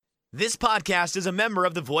This podcast is a member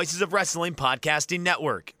of the Voices of Wrestling Podcasting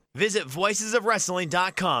Network. Visit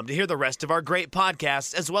voicesofwrestling.com to hear the rest of our great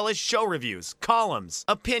podcasts, as well as show reviews, columns,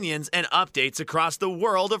 opinions, and updates across the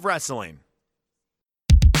world of wrestling.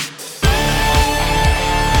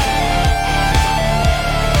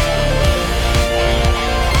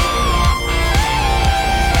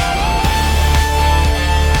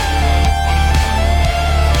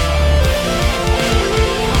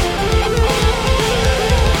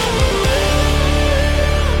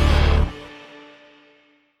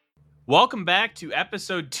 Welcome back to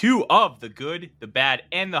episode 2 of The Good, The Bad,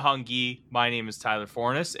 and The Hungee. My name is Tyler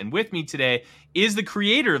Fornes, and with me today is the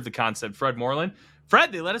creator of the concept, Fred Moreland.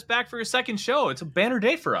 Fred, they let us back for a second show. It's a banner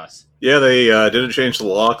day for us. Yeah, they didn't change the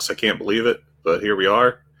locks. I can't believe it, but here we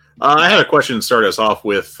are. I had a question to start us off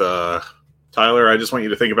with, Tyler. I just want you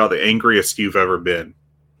to think about the angriest you've ever been.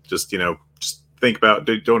 Just think about,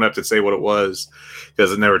 don't have to say what it was,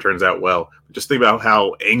 because it never turns out well. Just think about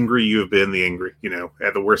how angry you have been,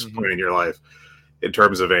 at the worst point in your life in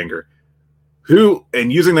terms of anger.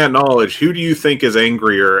 And using that knowledge, who do you think is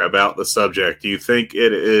angrier about the subject? Do you think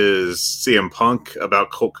it is CM Punk about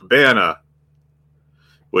Colt Cabana,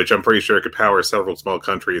 which I'm pretty sure could power several small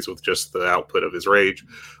countries with just the output of his rage?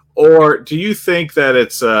 Or do you think that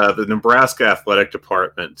it's the Nebraska athletic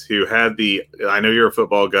department who had I know you're a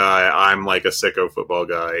football guy, I'm like a sicko football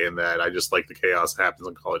guy in that I just like the chaos that happens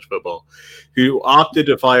in college football, who opted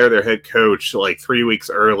to fire their head coach like 3 weeks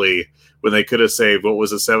early when they could have saved, what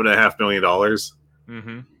was it, $7.5 million?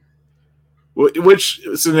 Mm-hmm. Which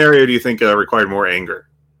scenario do you think required more anger?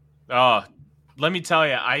 Let me tell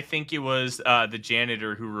you, I think it was the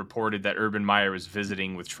janitor who reported that Urban Meyer was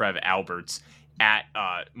visiting with Trev Alberts at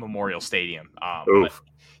Memorial Stadium. But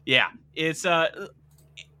yeah, it's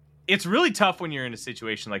really tough when you're in a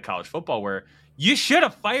situation like college football where you should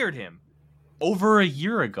have fired him over a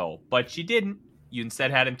year ago, but you didn't. You instead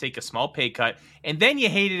had him take a small pay cut, and then you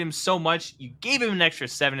hated him so much you gave him an extra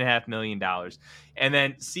 $7.5 million. And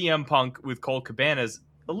then CM Punk with Colt Cabana is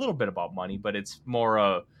a little bit about money, but it's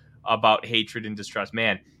more about hatred and distrust.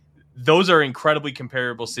 Man, those are incredibly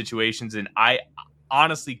comparable situations, and I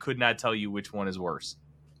honestly could not tell you which one is worse.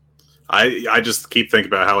 I just keep thinking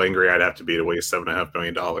about how angry I'd have to be to waste $7.5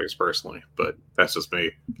 million personally, but that's just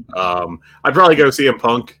me. I'd probably go CM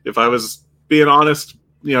Punk if I was being honest,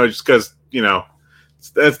 just because,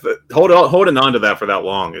 holding on to that for that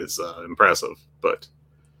long is impressive. But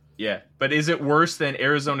yeah, but is it worse than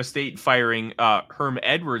Arizona State firing Herm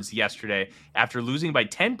Edwards yesterday after losing by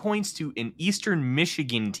 10 points to an Eastern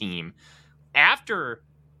Michigan team after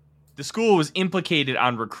the school was implicated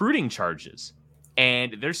on recruiting charges,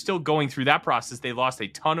 and they're still going through that process? They lost a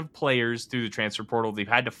ton of players through the transfer portal. They've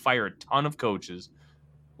had to fire a ton of coaches.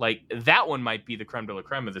 Like, that one might be the creme de la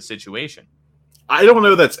creme of the situation. I don't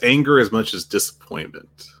know that's anger as much as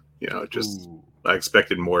disappointment. I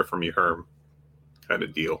expected more from you, Herm, kind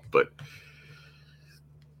of deal. But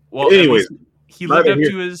well, anyways, he lived up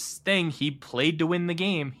to his thing. He played to win the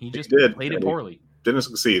game. He just played it poorly. Didn't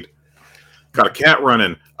succeed. Got a cat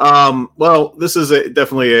running. Well, this is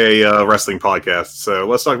definitely a wrestling podcast, so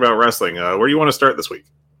let's talk about wrestling. Where do you want to start this week?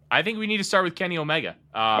 I think we need to start with Kenny Omega.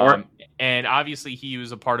 All right. And obviously he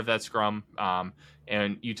was a part of that scrum.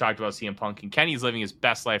 And you talked about CM Punk, and Kenny's living his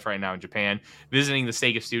best life right now in Japan, visiting the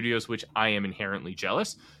Sega Studios, which I am inherently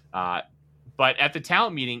jealous. But at the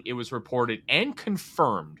talent meeting, it was reported and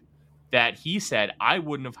confirmed that he said, I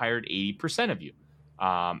wouldn't have hired 80% of you.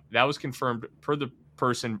 That was confirmed per the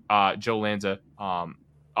person Joe Lanza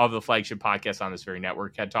of the flagship podcast on this very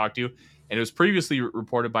network had talked to, and it was previously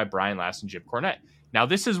reported by Brian Last and Jim Cornette. Now,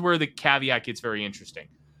 this is where the caveat gets very interesting.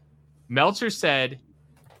 Meltzer said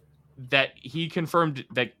that he confirmed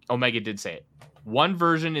that Omega did say it. One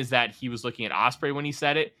version is that he was looking at Ospreay when he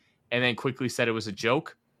said it, and then quickly said it was a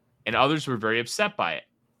joke, and others were very upset by it.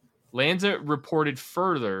 Lanza reported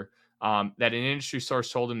further that an industry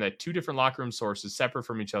source told him that two different locker room sources, separate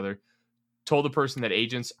from each other, told the person that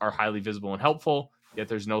agents are highly visible and helpful, yet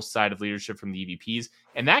there's no side of leadership from the EVPs.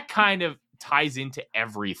 And that kind of ties into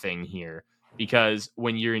everything here, because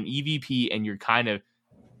when you're an EVP and you're kind of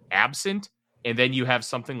absent, and then you have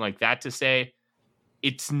something like that to say,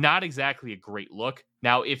 it's not exactly a great look.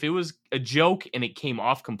 Now, if it was a joke and it came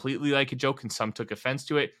off completely like a joke and some took offense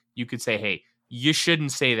to it, you could say, hey, you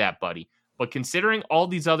shouldn't say that, buddy. But considering all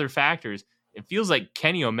these other factors, it feels like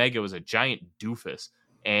Kenny Omega was a giant doofus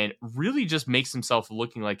and really just makes himself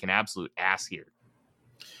looking like an absolute ass here.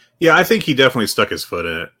 Yeah, I think he definitely stuck his foot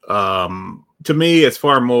in it. To me, it's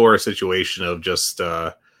far more a situation of just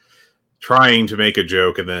trying to make a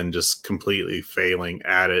joke and then just completely failing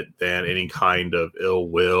at it than any kind of ill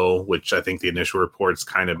will, which I think the initial reports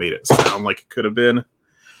kind of made it sound like it could have been.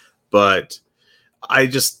 But I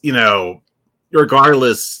just,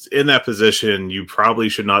 regardless, in that position, you probably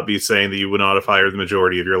should not be saying that you would not fire the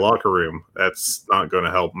majority of your locker room. That's not going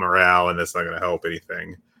to help morale, and that's not going to help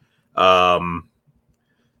anything.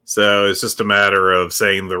 So it's just a matter of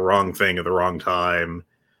saying the wrong thing at the wrong time.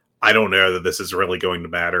 I don't know that this is really going to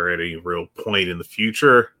matter at any real point in the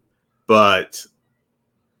future, but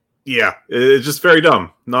yeah, it's just very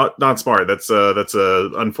dumb. Not smart. That's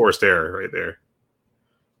a unforced error right there.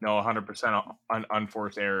 No, 100%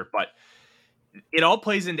 unforced error, but it all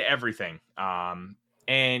plays into everything.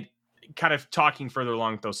 And kind of talking further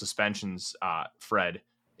along with those suspensions, Fred,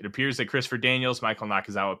 it appears that Christopher Daniels, Michael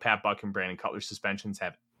Nakazawa, Pat Buck, and Brandon Cutler's suspensions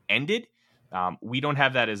have ended. We don't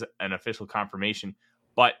have that as an official confirmation,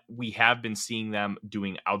 but we have been seeing them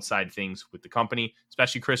doing outside things with the company,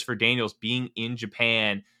 especially Christopher Daniels being in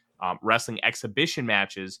Japan, wrestling exhibition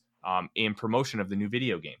matches in promotion of the new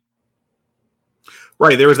video game.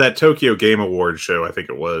 Right, there was that Tokyo Game Awards show, I think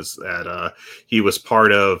it was, that he was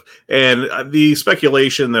part of. And the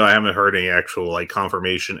speculation, though I haven't heard any actual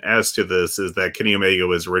confirmation as to this, is that Kenny Omega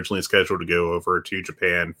was originally scheduled to go over to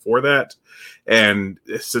Japan for that. And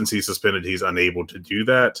since he's suspended, he's unable to do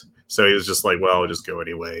that. So he was just like, well, I'll just go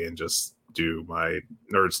anyway and just do my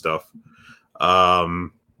nerd stuff. I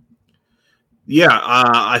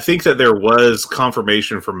think that there was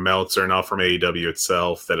confirmation from Meltzer, not from AEW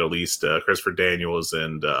itself, that at least Christopher Daniels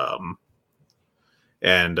and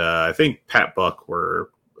I think Pat Buck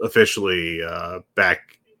were officially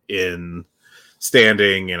back in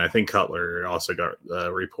standing, and I think Cutler also got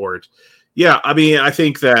a report. Yeah, I mean, I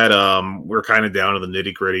think that we're kind of down to the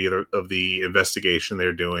nitty-gritty of the investigation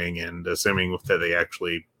they're doing, and assuming that they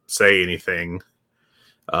actually say anything,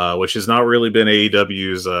 which has not really been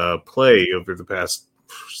AEW's play over the past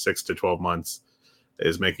 6 to 12 months,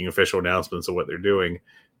 is making official announcements of what they're doing.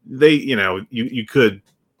 They, you could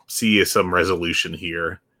see some resolution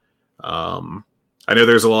here. I know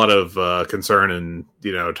there's a lot of concern and,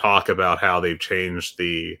 talk about how they've changed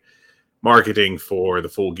the marketing for the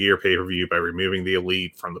Full Gear pay-per-view by removing the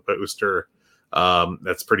Elite from the poster.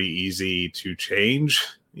 That's pretty easy to change.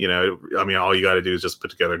 All you got to do is just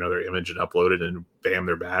put together another image and upload it, and bam,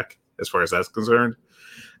 they're back, as far as that's concerned.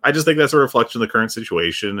 I just think that's a reflection of the current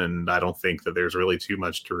situation, and I don't think that there's really too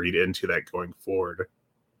much to read into that going forward.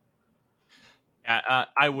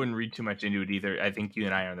 I wouldn't read too much into it either. I think you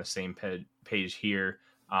and I are on the same page here.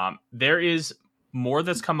 There is more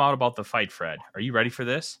that's come out about the fight, Fred. Are you ready for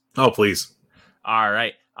this? Oh, please. All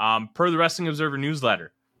right. Per the Wrestling Observer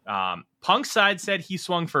newsletter, Punk's side said he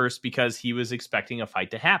swung first because he was expecting a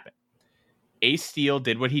fight to happen. Ace Steel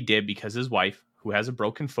did what he did because his wife, who has a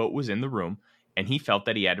broken foot, was in the room, and he felt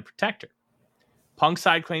that he had to protect her. Punk's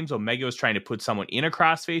side claims Omega was trying to put someone in a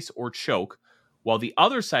crossface or choke, while the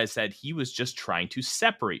other side said he was just trying to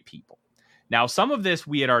separate people. Now, some of this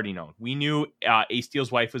we had already known. We knew Ace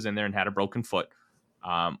Steel's wife was in there and had a broken foot.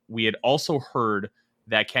 We had also heard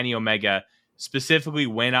that Kenny Omega specifically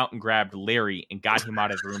went out and grabbed Larry and got him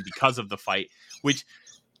out of the room because of the fight, which,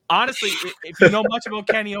 honestly, if you know much about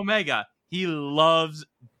Kenny Omega, he loves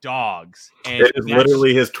dogs. And it is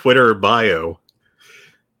literally his Twitter bio,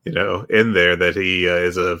 in there, that he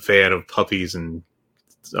is a fan of puppies and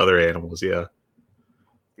other animals. Yeah.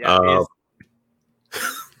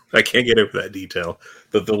 I can't get over that detail.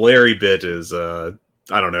 The Larry bit is, I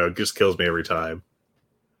don't know, it just kills me every time.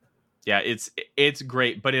 Yeah, it's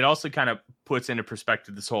great, but it also kind of puts into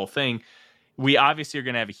perspective this whole thing. We obviously are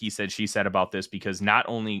going to have a he said, she said about this, because not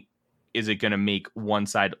only is it going to make one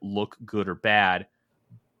side look good or bad,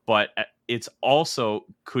 but it's also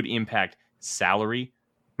could impact salary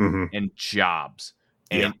and jobs.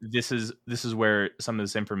 And this is where some of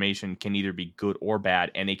this information can either be good or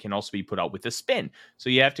bad, and it can also be put out with a spin. So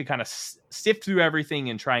you have to kind of sift through everything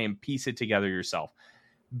and try and piece it together yourself.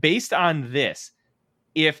 Based on this,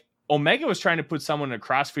 if Omega was trying to put someone in a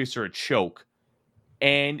crossface or a choke,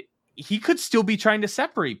 and he could still be trying to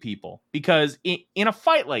separate people, because in a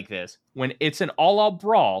fight like this, when it's an all-out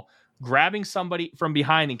brawl, grabbing somebody from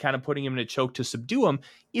behind and kind of putting him in a choke to subdue him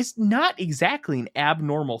is not exactly an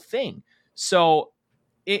abnormal thing. So,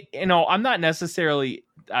 I'm not necessarily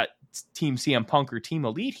Team CM Punk or Team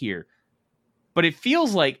Elite here, but it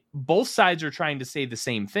feels like both sides are trying to say the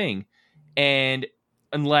same thing. And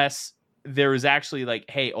unless there is actually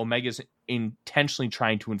hey, Omega's intentionally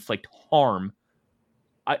trying to inflict harm,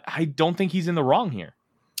 I don't think he's in the wrong here.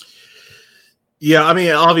 Yeah, I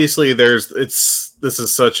mean, obviously this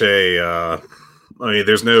is such a I mean,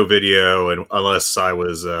 there's no video, and unless I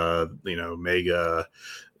was, Mega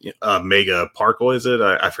Parkle, is it?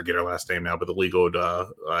 I forget her last name now, but the legal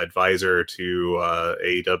advisor to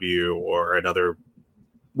AEW or another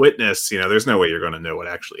witness, there's no way you're going to know what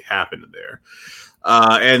actually happened there.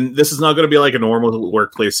 And this is not going to be like a normal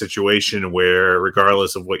workplace situation where,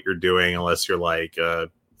 regardless of what you're doing, unless you're like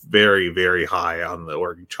very, very high on the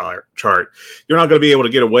org chart, you're not going to be able to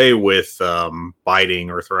get away with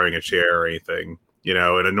biting or throwing a chair or anything. In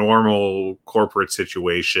a normal corporate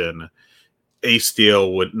situation, Ace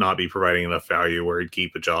Steel would not be providing enough value where he'd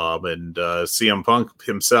keep a job, and CM Punk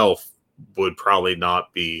himself would probably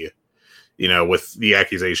not be, with the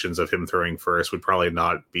accusations of him throwing first, would probably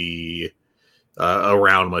not be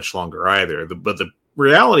around much longer either. But the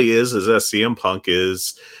reality is that CM Punk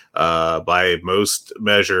is, by most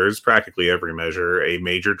measures, practically every measure, a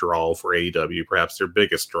major draw for AEW, perhaps their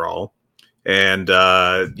biggest draw. And,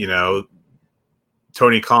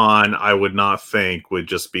 Tony Khan, I would not think, would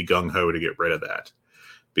just be gung-ho to get rid of that,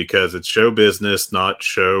 because it's show business, not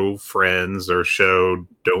show friends or show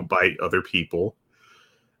don't bite other people.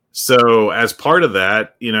 So as part of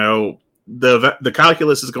that, the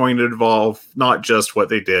calculus is going to involve not just what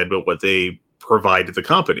they did, but what they provided the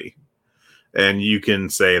company. And you can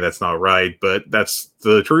say that's not right, but that's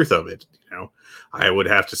the truth of it. I would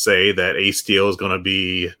have to say that Ace Steel is going to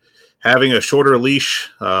be having a shorter leash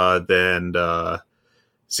than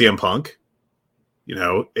CM Punk.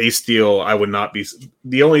 Ace Steel, I would not be.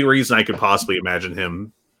 The only reason I could possibly imagine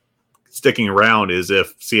him sticking around is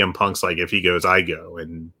if CM Punk's like, if he goes, I go,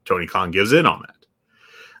 and Tony Khan gives in on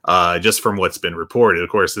that. Just from what's been reported. Of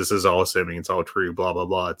course, this is all assuming it's all true, blah, blah,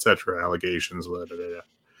 blah, etc. Allegations, blah, blah,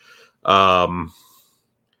 blah.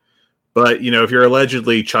 But, if you're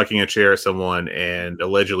allegedly chucking a chair at someone and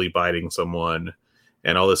allegedly biting someone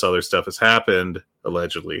and all this other stuff has happened,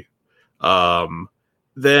 allegedly,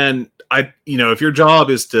 then if your job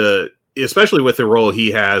is to, especially with the role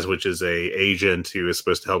he has, which is a agent who is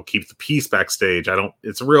supposed to help keep the peace backstage,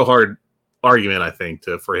 it's a real hard argument, I think,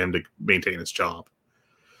 for him to maintain his job.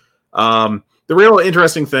 The real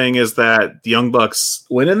interesting thing is that the Young Bucks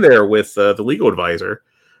went in there with the legal advisor,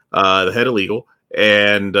 the head of legal,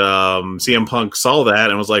 and CM Punk saw that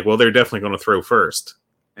and was like, well, they're definitely going to throw first.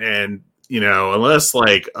 And, unless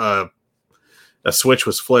like a switch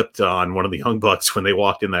was flipped on one of the Young Bucks when they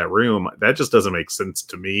walked in that room, that just doesn't make sense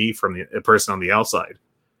to me from a person on the outside.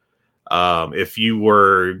 If you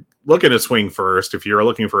were looking to swing first, if you're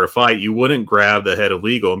looking for a fight, you wouldn't grab the head of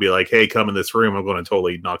legal and be like, hey, come in this room, I'm going to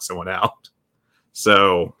totally knock someone out.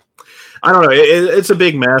 So I don't know. It's a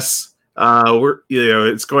big mess.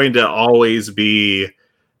 It's going to always be,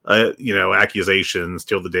 accusations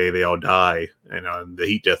till the day they all die, the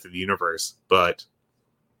heat death of the universe. But,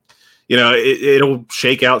 it'll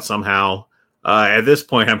shake out somehow. At this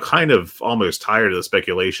point, I'm kind of almost tired of the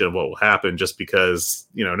speculation of what will happen, just because,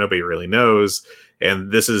 nobody really knows.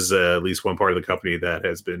 And this is at least one part of the company that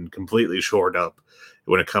has been completely shored up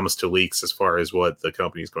when it comes to leaks as far as what the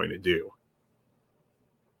company is going to do.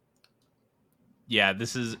 Yeah,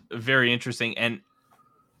 this is very interesting. And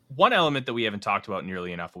one element that we haven't talked about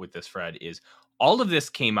nearly enough with this, Fred, is all of this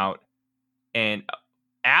came out, and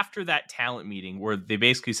after that talent meeting where they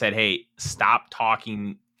basically said, hey, stop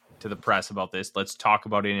talking to the press about this. Let's talk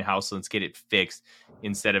about it in-house. Let's get it fixed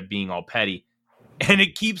instead of being all petty. And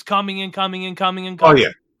it keeps coming and coming and coming and coming.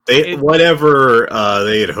 Oh, yeah. Whatever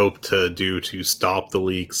they had hoped to do to stop the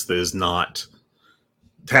leaks is not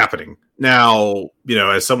happening. Now,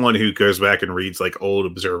 as someone who goes back and reads like old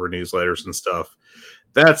Observer newsletters and stuff,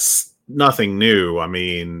 that's nothing new. I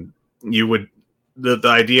mean, the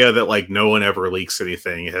idea that like no one ever leaks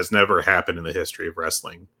anything has never happened in the history of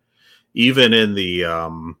wrestling. Even in the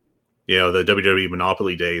the WWE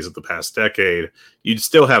monopoly days of the past decade, you'd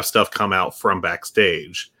still have stuff come out from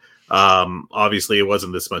backstage. Obviously it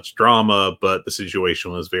wasn't this much drama, but the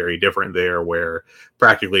situation was very different there, where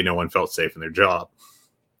practically no one felt safe in their job.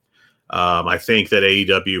 I think that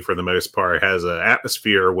AEW, for the most part, has an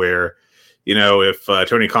atmosphere where, if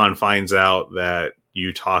Tony Khan finds out that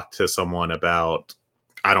you talked to someone about,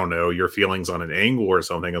 I don't know, your feelings on an angle or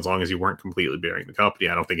something, as long as you weren't completely bearing the company,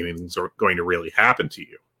 I don't think anything's going to really happen to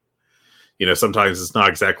you. Sometimes it's not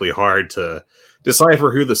exactly hard to decipher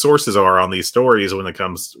who the sources are on these stories when it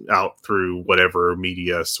comes out through whatever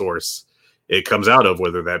media source it comes out of,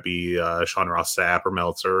 whether that be Sean Ross Sapp or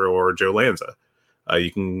Meltzer or Joe Lanza. You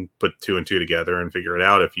can put two and two together and figure it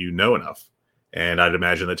out if you know enough. And I'd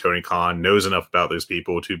imagine that Tony Khan knows enough about those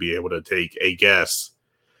people to be able to take a guess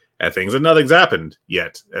at things. And nothing's happened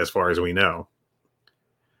yet, as far as we know.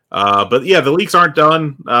 But yeah, the leaks aren't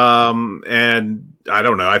done. And I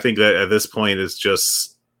don't know. I think that at this point it's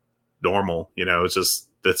just normal. It's just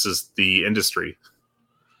this is the industry.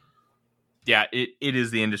 Yeah, it is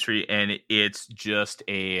the industry, and it's just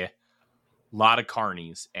a lot of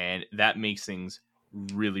carnies, and that makes things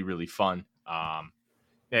really, really fun. Kind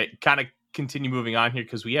of continue moving on here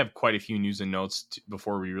because we have quite a few news and notes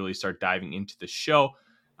before we really start diving into the show.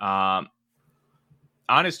 On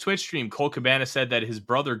his Twitch stream, Cole Cabana said that his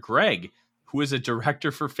brother Greg, who is a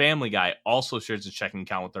director for Family Guy, also shares a checking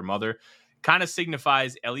account with their mother. Kind of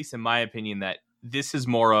signifies, at least in my opinion, that this is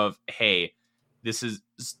more of, hey, this is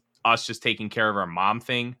us just taking care of our mom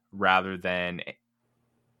thing rather than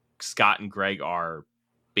Scott and Greg are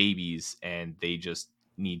babies and they just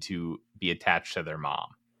need to be attached to their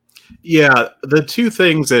mom. Yeah, the two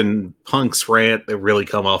things in Punk's rant that really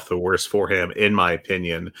come off the worst for him, in my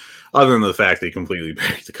opinion, other than the fact that he completely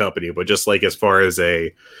buried the company, but just like as far as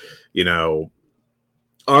a,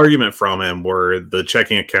 argument from him were the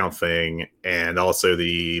checking account thing and also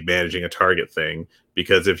the managing a Target thing.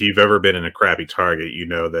 Because if you've ever been in a crappy Target, you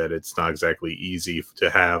know that it's not exactly easy to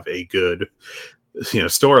have a good,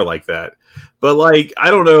 store like that. But I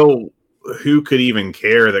don't know who could even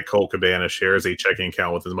care that Cole Cabana shares a checking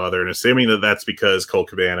account with his mother, and assuming that that's because Cole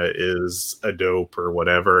Cabana is a dope or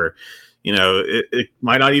whatever, it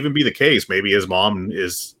might not even be the case. Maybe his mom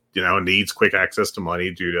is, needs quick access to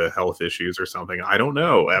money due to health issues or something. I don't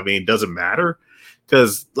know. I mean, does it matter?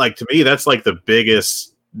 Because to me, that's the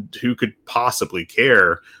biggest who could possibly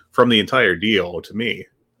care from the entire deal to me.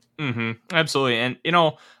 Mm-hmm. Absolutely. And,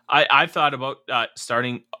 I've thought about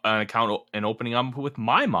starting an account and opening up with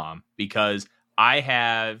my mom because I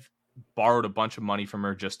have borrowed a bunch of money from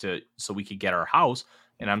her just so we could get our house,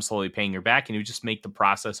 and I'm slowly paying her back, and it would just make the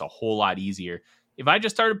process a whole lot easier if I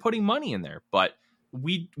just started putting money in there. But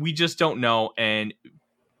we just don't know, and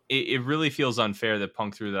it really feels unfair that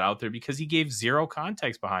Punk threw that out there because he gave zero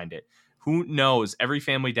context behind it. Who knows? Every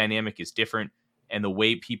family dynamic is different, and the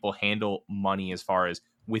way people handle money as far as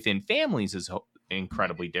within families is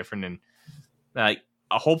incredibly different. And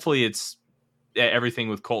hopefully it's everything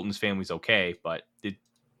with Colton's family's okay, but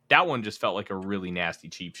that one just felt like a really nasty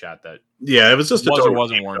cheap shot that it was just or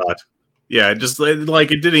wasn't warranted. Yeah, just it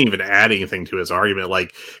didn't even add anything to his argument.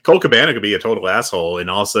 Cole Cabana could be a total asshole and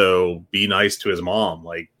also be nice to his mom.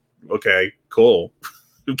 Okay, cool.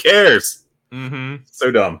 Who cares? Mm-hmm.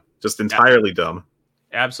 So dumb. Just entirely dumb.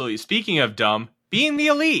 Absolutely. Speaking of dumb, being the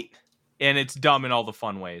elite. And it's dumb in all the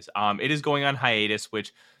fun ways. It is going on hiatus,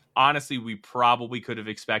 which honestly we probably could have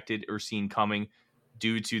expected or seen coming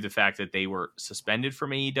due to the fact that they were suspended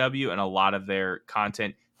from AEW, and a lot of their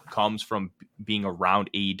content comes from being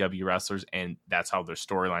around AEW wrestlers, and that's how their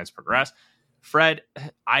storylines progress. Fred,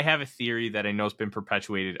 I have a theory that I know has been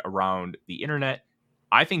perpetuated around the internet.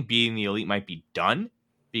 I think Being the Elite might be done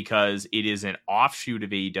because it is an offshoot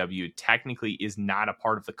of AEW. Technically is not a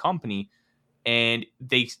part of the company. And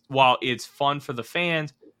while it's fun for the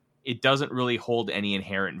fans, it doesn't really hold any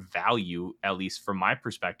inherent value, at least from my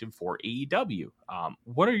perspective, for AEW.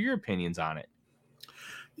 What are your opinions on it?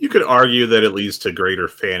 You could argue that it leads to greater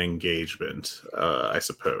fan engagement, I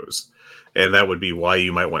suppose. And that would be why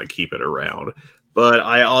you might want to keep it around. But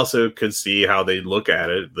I also could see how they look at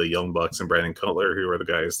it. The Young Bucks and Brandon Cutler, who are the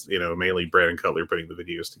guys, mainly Brandon Cutler putting the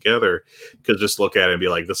videos together, could just look at it and be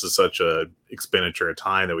like, this is such a expenditure of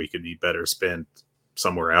time that we could be better spent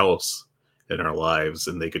somewhere else in our lives.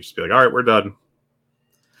 And they could just be like, all right, we're done.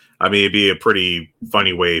 I mean, it'd be a pretty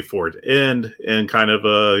funny way for it to end and kind of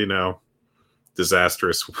a,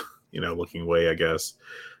 disastrous, looking way, I guess.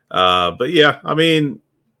 But yeah, I mean,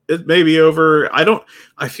 it may be over.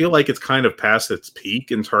 I feel like it's kind of past its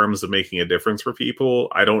peak in terms of making a difference for people.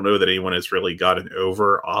 I don't know that anyone has really gotten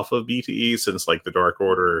over off of BTE since the Dark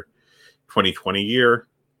Order 2020 year.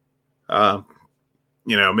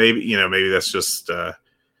 Maybe that's just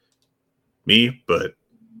me, but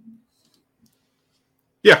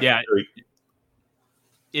yeah.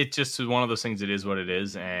 It just is one of those things. It is what it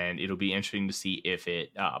is, and it'll be interesting to see if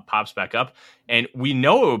it pops back up. And we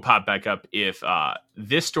know it would pop back up if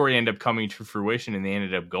this story ended up coming to fruition and they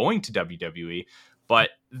ended up going to WWE.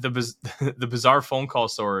 But the bizarre phone call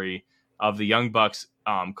story of the Young Bucks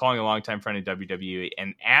calling a longtime friend of WWE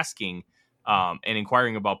and asking and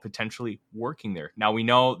inquiring about potentially working there. Now, we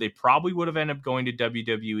know they probably would have ended up going to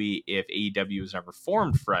WWE if AEW was never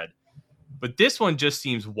formed, Fred. But this one just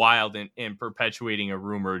seems wild and perpetuating a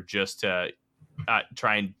rumor just to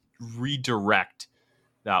try and redirect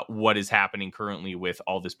what is happening currently with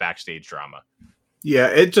all this backstage drama. Yeah,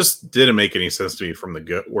 it just didn't make any sense to me from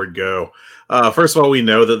the word go. First of all, we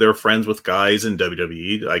know that they're friends with guys in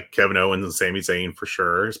WWE, like Kevin Owens and Sami Zayn for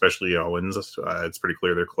sure, especially Owens. It's pretty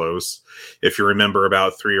clear they're close. If you remember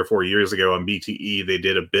about 3 or 4 years ago on BTE, they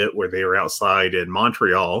did a bit where they were outside in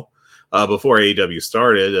Montreal before AEW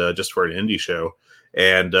started, just for an indie show.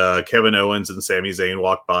 And Kevin Owens and Sami Zayn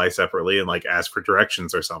walked by separately and like asked for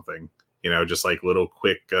directions or something, just like little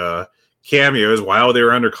quick cameos while they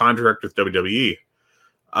were under contract with WWE.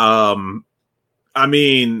 I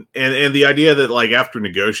mean, and the idea that like after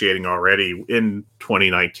negotiating already in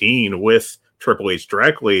 2019 with Triple H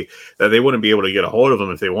directly, that they wouldn't be able to get a hold of him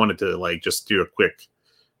if they wanted to like just do a quick,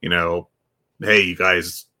 hey, you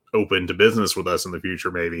guys open to business with us in the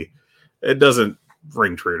future, maybe. It doesn't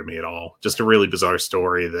ring true to me at all. Just a really bizarre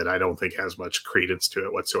story that I don't think has much credence to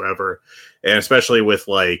it whatsoever. And especially with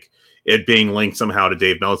like it being linked somehow to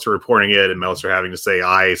Dave Meltzer reporting it and Meltzer having to say,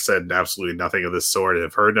 I said absolutely nothing of this sort and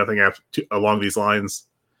have heard nothing along these lines.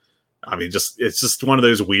 I mean, it's just one of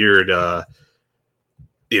those weird,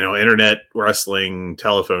 internet wrestling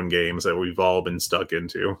telephone games that we've all been stuck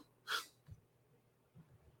into.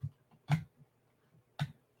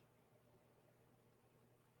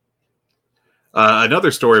 Another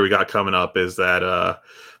story we got coming up is that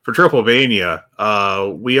for Triple Mania,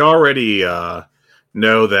 we already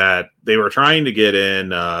know that they were trying to get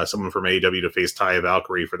in someone from AEW to face Taya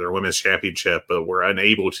Valkyrie for their women's championship, but were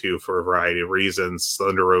unable to for a variety of reasons.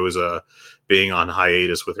 Thunder Rosa being on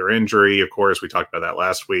hiatus with her injury. Of course, we talked about that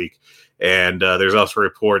last week. And there's also a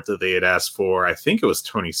report that they had asked for, I think it was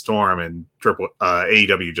Tony Storm, and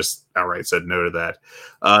AEW just outright said no to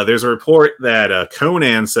that. There's a report that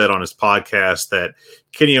Conan said on his podcast that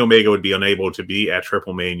Kenny Omega would be unable to be at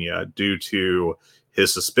Triple Mania due to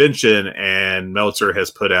his suspension, and Meltzer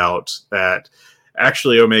has put out that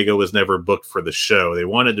actually Omega was never booked for the show. They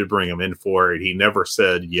wanted to bring him in for it. He never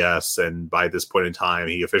said yes, and by this point in time,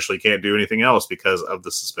 he officially can't do anything else because of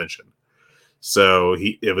the suspension. So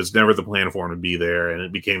it was never the plan for him to be there, and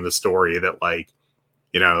it became the story that,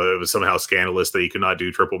 it was somehow scandalous that he could not do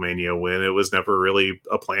Triple Mania when it was never really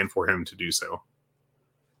a plan for him to do so.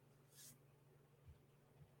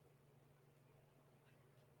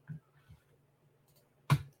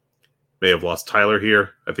 May have lost Tyler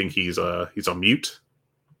here. I think he's on mute.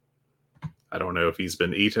 I don't know if he's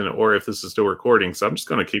been eaten or if this is still recording, so I'm just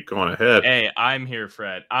going to keep going ahead. Hey, I'm here,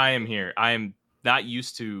 Fred. I am here. I am not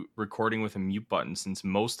used to recording with a mute button since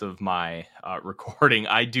most of my recording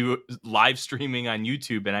I do live streaming on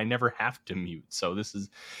YouTube and I never have to mute. So this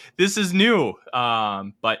is new.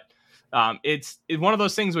 But it's one of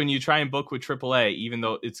those things when you try and book with AAA, even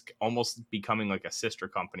though it's almost becoming like a sister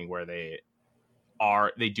company where they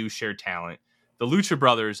do share talent. The Lucha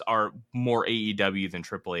Brothers are more AEW than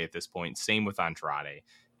AAA at this point. Same with Andrade.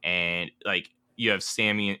 And like you have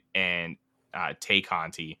Sammy and Tay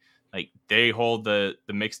Conti. Like they hold the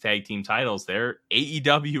mixed tag team titles. They're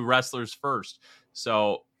AEW wrestlers first.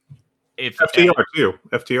 So if FTR too,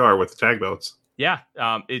 FTR with the tag belts. Yeah.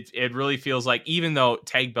 It really feels like even though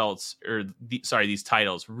tag belts these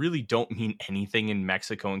titles really don't mean anything in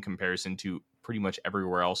Mexico in comparison to pretty much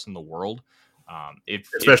everywhere else in the world.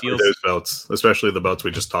 Especially those belts, especially the belts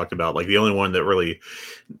we just talked about. Like the only one that really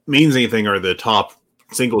means anything are the top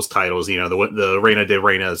singles titles. The Reina de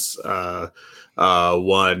Reinas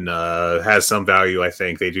one has some value. I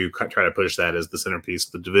think they do try to push that as the centerpiece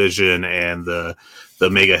of the division, and the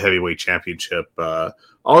Mega Heavyweight Championship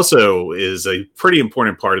also is a pretty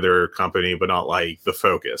important part of their company, but not like the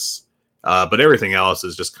focus. But everything else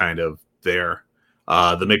is just kind of there.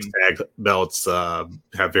 The mixed tag belts have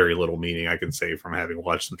very little meaning, I can say, from having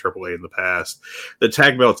watched some AAA in the past. The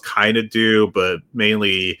tag belts kind of do, but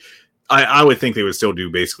mainly I would think they would still do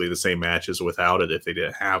basically the same matches without it if they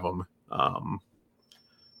didn't have them.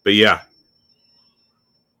 But yeah.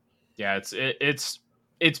 Yeah,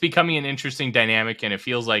 it's becoming an interesting dynamic, and it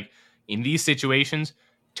feels like in these situations,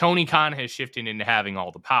 Tony Khan has shifted into having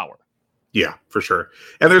all the power. Yeah, for sure.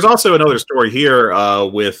 And there's also another story here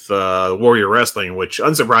with Warrior Wrestling, which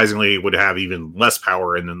unsurprisingly would have even less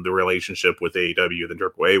power in the relationship with AEW than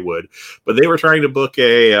AAA would. But they were trying to book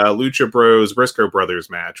a Lucha Bros Briscoe Brothers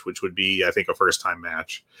match, which would be, I think, a first-time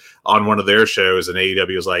match on one of their shows. And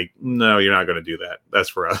AEW was like, no, you're not going to do that. That's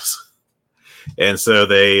for us. And so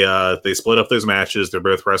they split up those matches. They're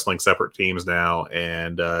both wrestling separate teams now,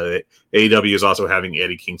 and AEW is also having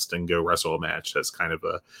Eddie Kingston go wrestle a match. That's kind of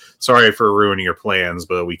sorry for ruining your plans,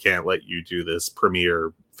 but we can't let you do this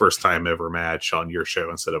premiere first time ever match on your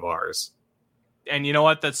show instead of ours. And you know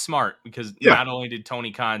what? That's smart, because not only did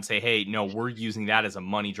Tony Khan say, hey, no, we're using that as a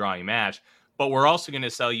money drawing match, but we're also going to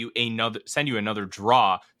send you another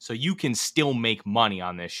draw so you can still make money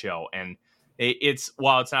on this show. And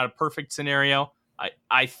while it's not a perfect scenario,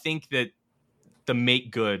 I think that the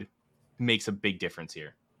make good makes a big difference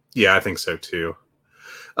here. Yeah, I think so too.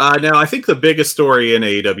 Now, I think the biggest story in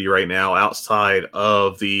AEW right now, outside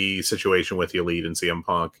of the situation with the Elite and CM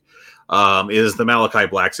Punk, is the Malachi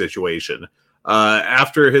Black situation.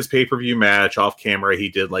 After his pay-per-view match off camera, he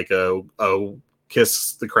did like a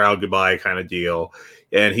kiss the crowd goodbye kind of deal.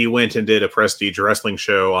 And he went and did a Prestige wrestling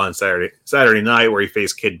show on Saturday night where he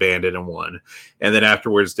faced Kid Bandit and won. And then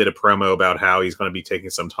afterwards did a promo about how he's going to be taking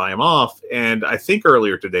some time off. And I think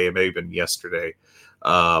earlier today, it may have been yesterday,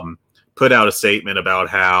 put out a statement about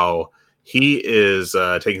how he is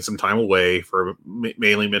taking some time away for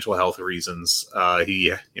mainly mental health reasons.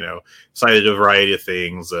 He, cited a variety of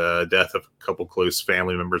things, death of a couple close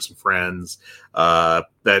family members and friends,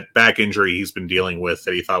 that back injury he's been dealing with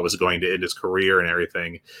that he thought was going to end his career and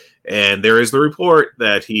everything. And there is the report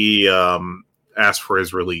that he asked for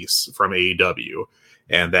his release from AEW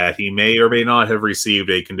and that he may or may not have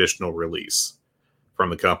received a conditional release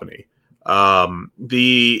from the company.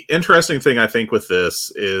 The interesting thing I think with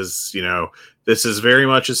this is, this is very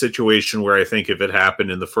much a situation where I think if it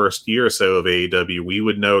happened in the first year or so of AEW, we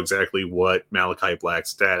would know exactly what Malachi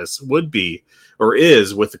Black's status would be or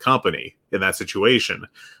is with the company in that situation.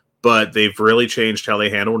 But they've really changed how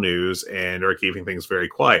they handle news and are keeping things very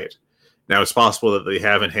quiet. Now, it's possible that they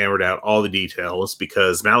haven't hammered out all the details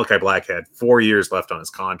because Malachi Black had 4 years left on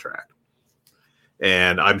his contract.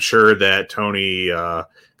 And I'm sure that Tony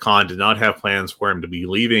Khan did not have plans for him to be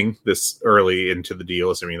leaving this early into the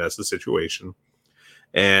deal, assuming that's the situation,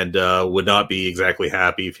 and would not be exactly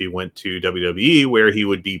happy if he went to WWE, where he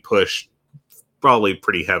would be pushed probably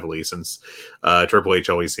pretty heavily, since Triple H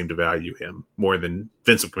always seemed to value him more than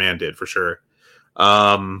Vince McMahon did, for sure.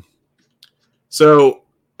 So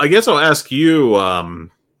I guess I'll ask you,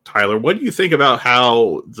 Tyler, what do you think about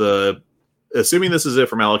how assuming this is it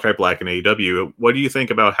for Malachi Black and AEW, what do you think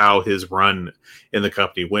about how his run in the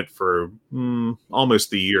company went for almost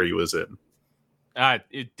the year he was in?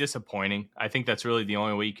 Disappointing. I think that's really the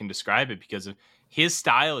only way you can describe it, because his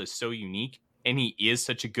style is so unique and he is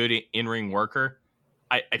such a good in-ring worker.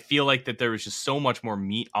 I feel like that there was just so much more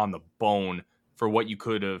meat on the bone for what you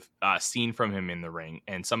could have seen from him in the ring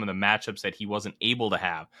and some of the matchups that he wasn't able to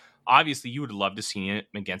have. Obviously, you would love to see him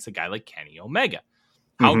against a guy like Kenny Omega.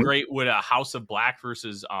 How great would a House of Black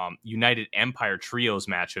versus United Empire trios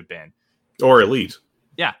match have been? Or Elite.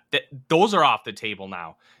 Yeah, those are off the table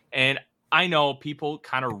now. And I know people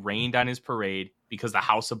kind of rained on his parade because the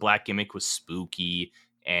House of Black gimmick was spooky.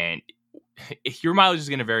 And your mileage is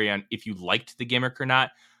going to vary on if you liked the gimmick or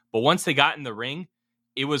not. But once they got in the ring,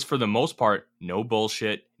 it was for the most part, no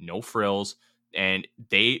bullshit, no frills. And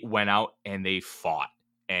they went out and they fought.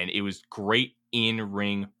 And it was great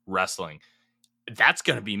in-ring wrestling. That's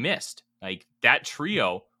going to be missed. Like, that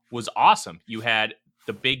trio was awesome. You had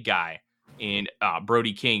the big guy in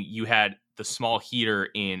Brody King. You had the small heater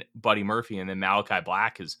in Buddy Murphy, and then Malachi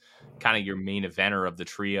Black is kind of your main eventer of the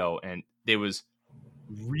trio. And it was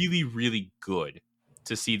really, really good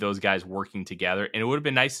to see those guys working together. And it would have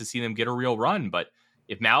been nice to see them get a real run. But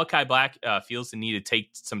if Malachi Black feels the need to take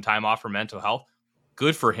some time off for mental health,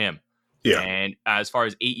 good for him. Yeah. And as far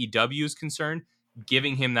as AEW is concerned,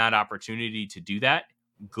 giving him that opportunity to do that,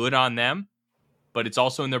 good on them. But it's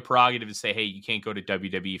also in their prerogative to say, hey, you can't go to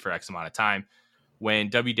WWE for X amount of time. When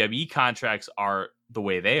WWE contracts are the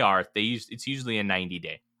way they are, it's usually a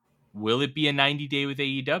 90-day. Will it be a 90-day with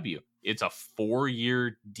AEW? It's a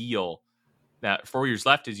 4-year deal. That 4 years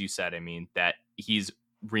left, as you said, that he's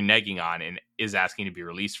reneging on and is asking to be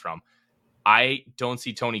released from. I don't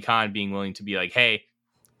see Tony Khan being willing to be like, hey,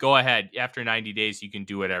 go ahead. After 90 days, you can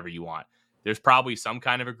do whatever you want. There's probably some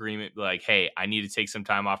kind of agreement like, hey, I need to take some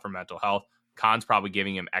time off for mental health. Khan's probably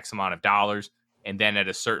giving him X amount of dollars. And then at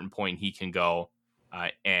a certain point, he can go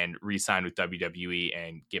and re-sign with WWE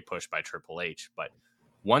and get pushed by Triple H. But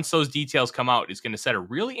once those details come out, it's going to set a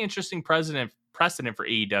really interesting precedent for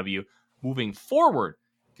AEW moving forward,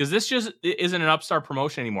 because this just isn't an upstart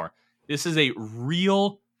promotion anymore. This is a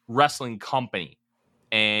real wrestling company.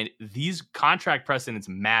 And these contract precedents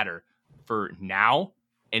matter for now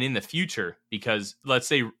and in the future, because let's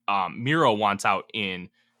say Miro wants out in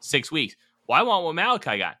 6 weeks. Well, I want what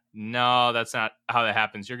Malachi got. No, that's not how that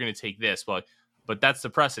happens. You're going to take this. But that's the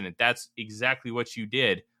precedent. That's exactly what you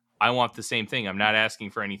did. I want the same thing. I'm not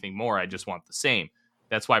asking for anything more. I just want the same.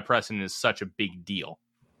 That's why precedent is such a big deal.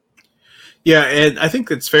 Yeah, and I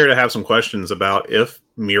think it's fair to have some questions about if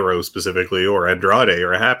Miro specifically or Andrade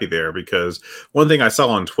are happy there, because one thing I saw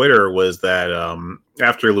on Twitter was that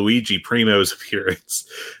after Luigi Primo's appearance,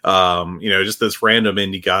 just this random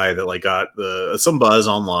indie guy that like got some buzz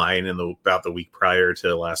online about the week prior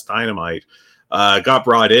to last Dynamite got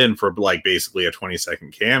brought in for like basically a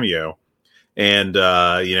 20-second cameo. And,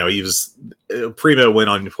 Primo went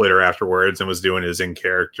on Twitter afterwards and was doing his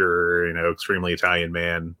in-character, extremely Italian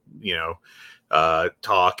man,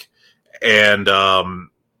 talk. And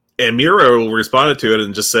Miro responded to it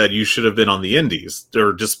and just said, you should have been on the indies,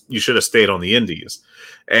 or just, you should have stayed on the indies.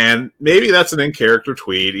 And maybe that's an in-character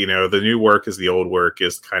tweet. The new work is the old work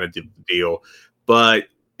is kind of the deal. But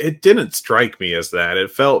it didn't strike me as that.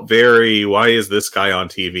 It felt very, why is this guy on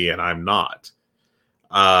TV and I'm not?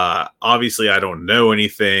 Obviously I don't know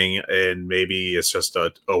anything, and maybe it's just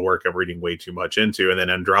a work I'm reading way too much into. And then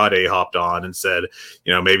Andrade hopped on and said,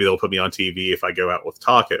 maybe they'll put me on TV if I go out with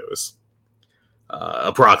tacos. That's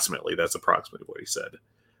approximately what he said.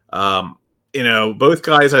 Both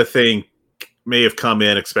guys, I think, may have come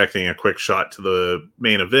in expecting a quick shot to the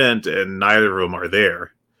main event, and neither of them are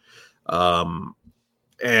there.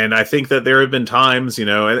 And I think that there have been times,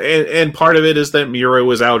 and part of it is that Miro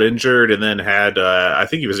was out injured and then had, I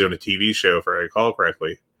think he was doing a TV show, if I recall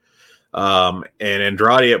correctly. And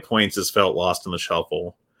Andrade at points has felt lost in the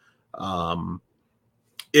shuffle.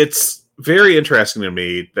 It's very interesting to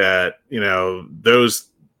me that, those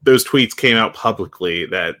tweets came out publicly,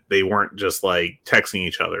 that they weren't just like texting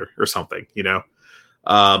each other or something,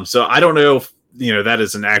 So I don't know if, that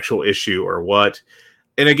is an actual issue or what.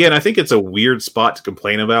 And again, I think it's a weird spot to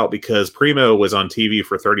complain about, because Primo was on TV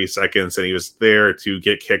for 30 seconds and he was there to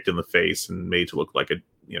get kicked in the face and made to look like a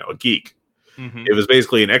geek. Mm-hmm. It was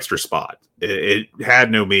basically an extra spot. It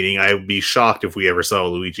had no meaning. I would be shocked if we ever saw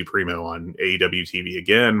Luigi Primo on AEW TV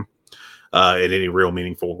again in any real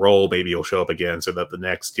meaningful role. Maybe he'll show up again so that the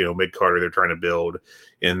next, mid-carder they're trying to build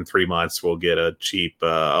in 3 months will get a cheap,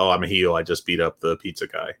 I'm a heel, I just beat up the pizza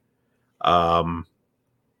guy.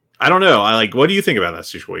 I don't know. What do you think about that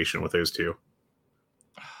situation with those two?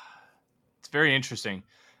 It's very interesting.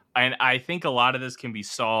 And I think a lot of this can be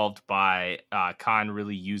solved by Khan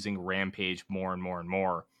really using Rampage more and more and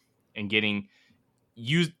more, and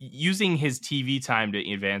using his TV time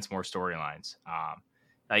to advance more storylines.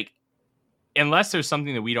 Unless there's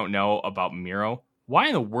something that we don't know about Miro, why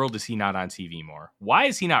in the world is he not on TV more? Why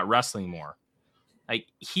is he not wrestling more?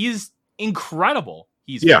 He's incredible.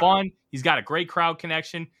 He's fun. He's got a great crowd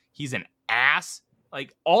connection. He's an ass.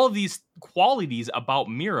 All of these qualities about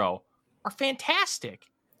Miro are fantastic.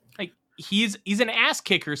 He's an ass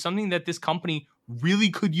kicker, something that this company really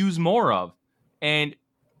could use more of. And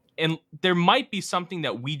there might be something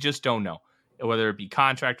that we just don't know, whether it be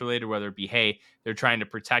contract related, whether it be, hey, they're trying to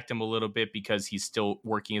protect him a little bit because he's still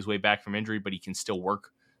working his way back from injury, but he can still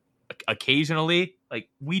work occasionally.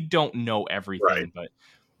 We don't know everything, right. But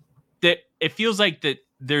that it feels like that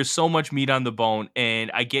there's so much meat on the bone,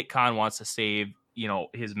 and I get Khan wants to save,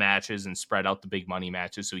 his matches and spread out the big money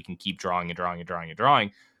matches so he can keep drawing and drawing and drawing and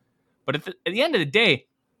drawing. But at the end of the day,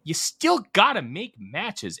 you still got to make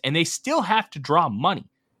matches, and they still have to draw money.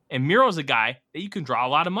 And Miro's a guy that you can draw a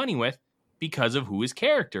lot of money with because of who his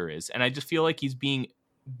character is. And I just feel like he's being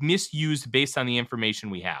misused based on the information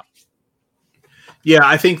we have. Yeah,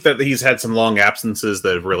 I think that he's had some long absences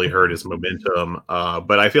that have really hurt his momentum.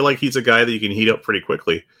 But I feel like he's a guy that you can heat up pretty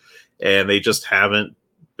quickly. And they just haven't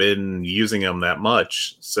been using him that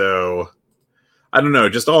much. So, I don't know.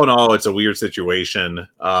 Just all in all, it's a weird situation.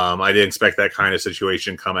 I didn't expect that kind of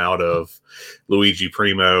situation come out of Luigi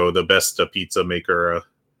Primo, the best pizza maker.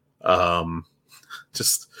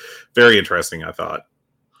 Just very interesting, I thought.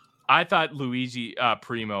 I thought Luigi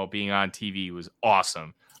Primo being on TV was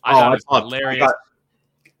awesome. I thought it was hilarious.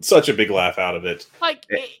 Such a big laugh out of it.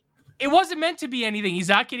 It wasn't meant to be anything. He's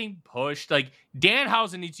not getting pushed.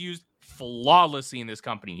 Danhausen is used flawlessly in this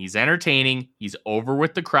company. He's entertaining. He's over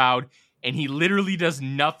with the crowd. And he literally does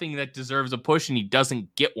nothing that deserves a push, and he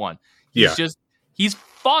doesn't get one. He's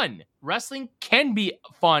fun. Wrestling can be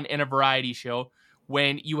fun in a variety show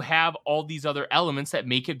when you have all these other elements that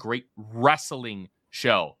make a great wrestling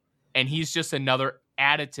show. And he's just another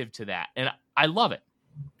additive to that. And I love it.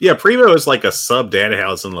 Yeah, Primo is like a sub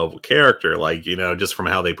Danhausen level character, just from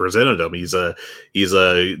how they presented him. He's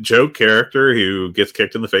a joke character who gets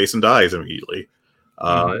kicked in the face and dies immediately.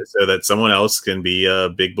 So that someone else can be a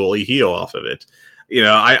big bully heel off of it.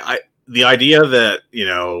 The idea that,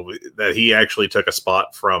 that he actually took a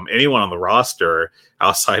spot from anyone on the roster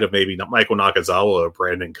outside of maybe Michael Nakazawa or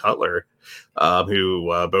Brandon Cutler,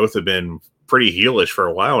 who both have been pretty heelish for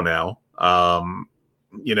a while now.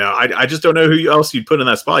 I just don't know who else you'd put in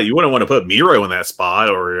that spot. You wouldn't want to put Miro in that spot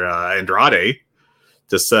or Andrade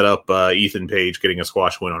to set up Ethan Page getting a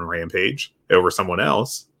squash win on Rampage over someone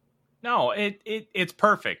else. No, it's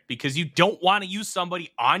perfect because you don't want to use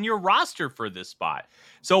somebody on your roster for this spot.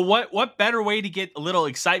 So what better way to get a little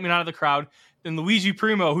excitement out of the crowd than Luigi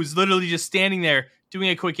Primo, who's literally just standing there doing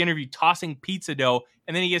a quick interview, tossing pizza dough,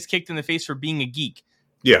 and then he gets kicked in the face for being a geek.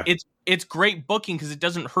 Yeah. It's great booking because it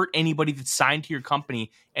doesn't hurt anybody that's signed to your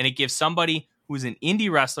company, and it gives somebody who's an indie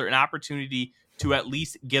wrestler an opportunity to at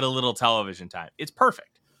least get a little television time. It's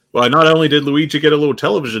perfect. Well, not only did Luigi get a little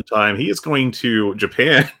television time, he is going to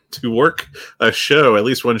Japan to work a show, at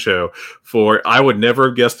least one show, for, I would never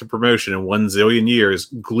have guessed the promotion in 1 zillion years,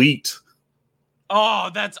 Gleet. Oh,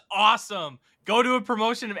 that's awesome. Go to a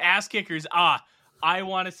promotion of ass kickers. I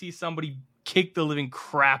want to see somebody kick the living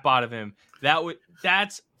crap out of him.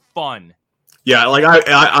 That's fun. Yeah, like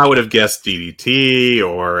I would have guessed DDT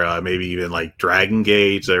or maybe even like Dragon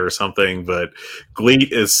Gauge or something, but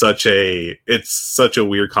Gleet is such a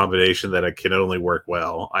weird combination that it can only work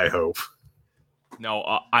well, I hope. No,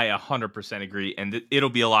 I 100% agree, and it'll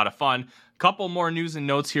be a lot of fun. Couple more news and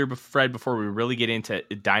notes here, Fred, before we really get into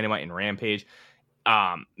Dynamite and Rampage.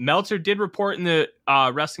 Meltzer did report in the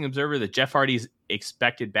Wrestling Observer that Jeff Hardy's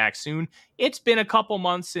expected back soon. It's been a couple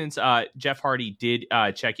months since Jeff Hardy did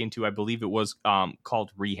check into, I believe it was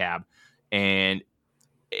called rehab, and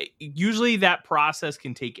usually that process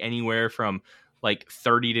can take anywhere from like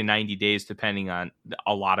 30 to 90 days depending on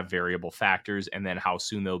a lot of variable factors, and then how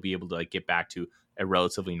soon they'll be able to get back to a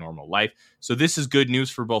relatively normal life. So this is good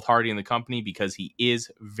news for both Hardy and the company because he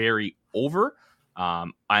is very over.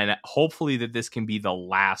 And hopefully that this can be the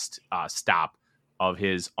last stop of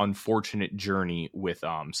his unfortunate journey with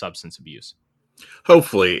substance abuse.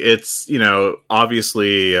 Hopefully. It's,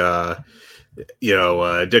 obviously,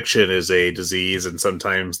 addiction is a disease, and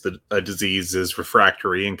sometimes a disease is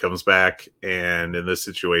refractory and comes back. And in this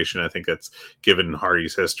situation, I think that's, given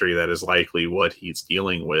Hardy's history, that is likely what he's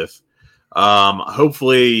dealing with.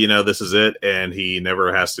 Hopefully, this is it and he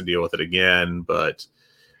never has to deal with it again, but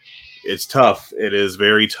it's tough. It is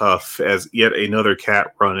very tough as yet another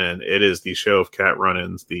cat run-in. It is the show of cat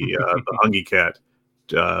run-ins, the Hungee cat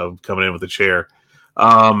coming in with a chair.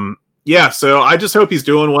 So I just hope he's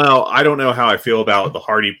doing well. I don't know how I feel about the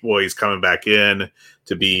Hardy Boys coming back in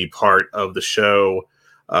to be part of the show.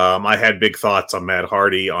 I had big thoughts on Matt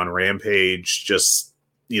Hardy on Rampage. Just,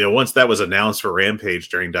 once that was announced for Rampage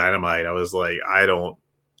during Dynamite, I was like,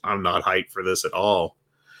 I'm not hyped for this at all.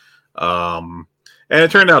 And it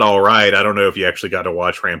turned out all right. I don't know if you actually got to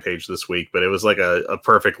watch Rampage this week, but it was like a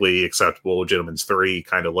perfectly acceptable Gentleman's 3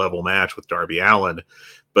 kind of level match with Darby Allin.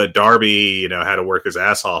 But Darby, had to work his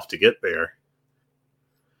ass off to get there.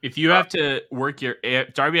 If you have to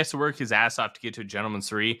Darby has to work his ass off to get to a Gentleman's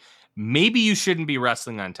 3, maybe you shouldn't be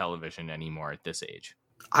wrestling on television anymore at this age.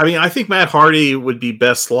 I mean, I think Matt Hardy would be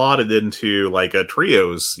best slotted into like a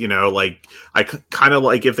trios, like I kind of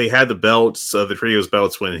like if they had the belts, the trios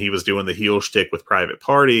belts when he was doing the heel shtick with Private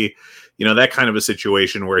Party, that kind of a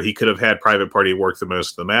situation where he could have had Private Party work the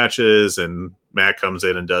most of the matches and Matt comes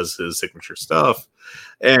in and does his signature stuff.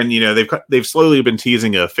 And, they've slowly been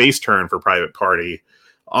teasing a face turn for Private Party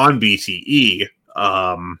on BTE,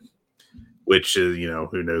 which is,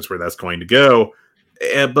 who knows where that's going to go.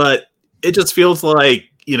 But it just feels like,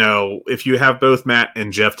 if you have both Matt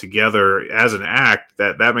and Jeff together as an act,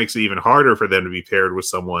 that makes it even harder for them to be paired with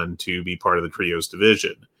someone to be part of the trios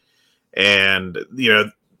division. And,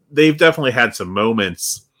 they've definitely had some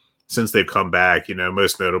moments since they've come back,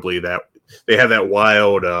 most notably that they had that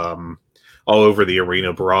wild, all over the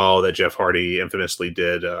arena brawl that Jeff Hardy infamously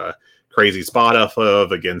did a crazy spot off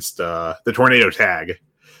of against the Tornado Tag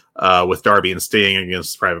with Darby and Sting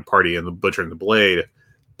against Private Party and the Butcher and the Blade.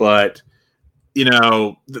 But,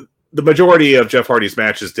 the majority of Jeff Hardy's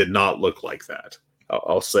matches did not look like that,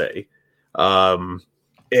 I'll say.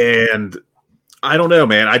 And I don't know,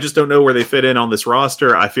 man. I just don't know where they fit in on this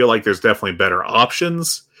roster. I feel like there's definitely better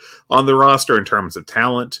options on the roster in terms of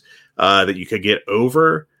talent that you could get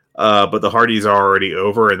over. But the Hardys are already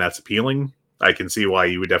over, and that's appealing. I can see why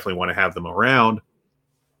you would definitely want to have them around.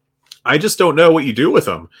 I just don't know what you do with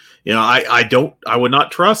him. I would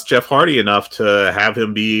not trust Jeff Hardy enough to have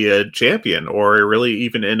him be a champion or really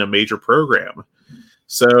even in a major program.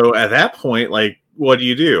 So at that point, like, what do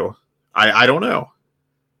you do? I don't know.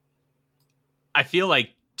 I feel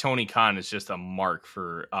like Tony Khan is just a mark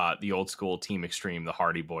for the old school Team Extreme, the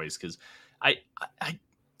Hardy Boys, because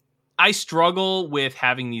I struggle with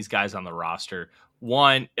having these guys on the roster.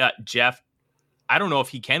 One, Jeff, I don't know if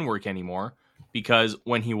he can work anymore because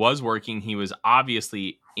when he was working, he was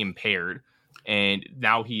obviously impaired. and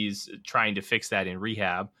now he's trying to fix that in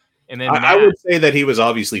rehab. And then I would say that he was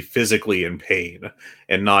obviously physically in pain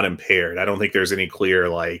and not impaired. I don't think there's any clear,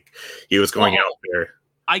 like, he was going out there.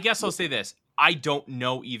 I guess I'll say this. I don't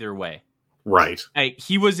know either way. Right.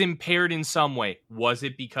 He was impaired in some way. Was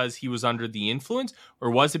it because he was under the influence, or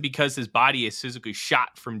was it because his body is physically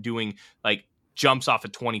shot from doing like jumps off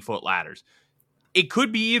of 20-foot ladders? It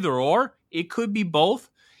could be either or. It could be both.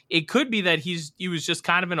 It could be that he was just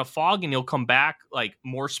kind of in a fog and he'll come back like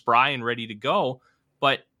more spry and ready to go.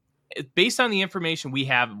 But based on the information we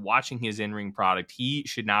have watching his in-ring product, he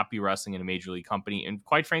should not be wrestling in a major league company. And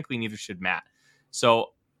quite frankly, neither should Matt.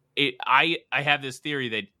 So I have this theory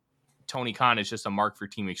that Tony Khan is just a mark for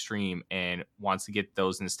Team Extreme and wants to get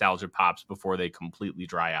those nostalgia pops before they completely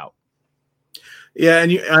dry out. Yeah,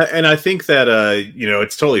 and I think that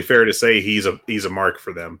it's totally fair to say he's a mark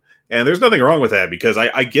for them, and there's nothing wrong with that, because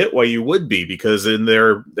I get why you would be, because at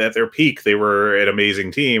their peak they were an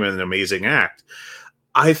amazing team and an amazing act.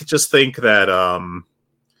 I just think that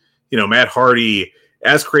Matt Hardy,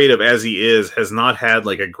 as creative as he is, has not had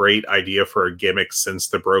like a great idea for a gimmick since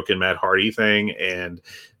the broken Matt Hardy thing, and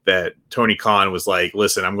that Tony Khan was like,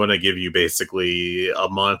 listen, I'm going to give you basically a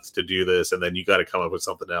month to do this, and then you got to come up with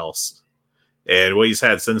something else. And what he's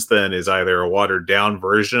had since then is either a watered down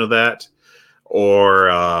version of that, or,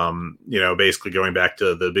 basically going back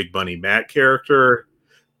to the Big Bunny Matt character,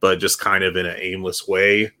 but just kind of in an aimless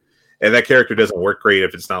way. And that character doesn't work great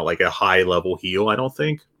if it's not like a high level heel, I don't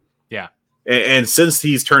think. Yeah. And since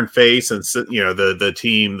he's turned face, and the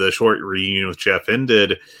team, the short reunion with Jeff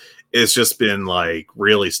ended, it's just been like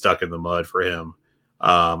really stuck in the mud for him.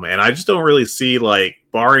 And I just don't really see, like,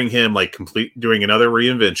 barring him like doing another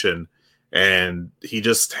reinvention, and he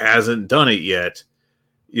just hasn't done it yet.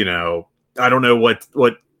 I don't know what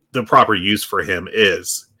the proper use for him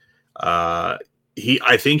is. I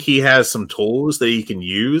think he has some tools that he can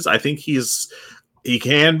use. I think he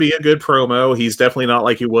can be a good promo. He's definitely not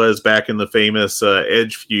like he was back in the famous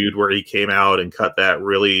Edge feud, where he came out and cut that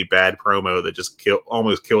really bad promo that just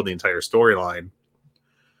almost killed the entire storyline.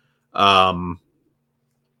 But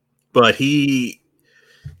he,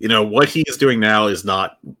 what he is doing now is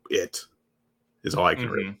not it, is all I can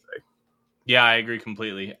really say. Yeah, I agree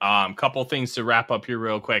completely. Couple things to wrap up here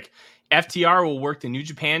real quick. FTR will work the New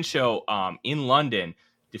Japan show in London,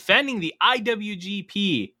 defending the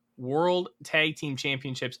IWGP World Tag Team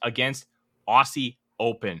Championships against Aussie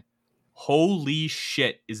Open. Holy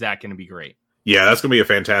shit, is that going to be great? Yeah, that's going to be a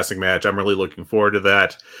fantastic match. I'm really looking forward to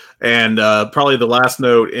that. And probably the last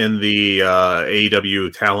note in the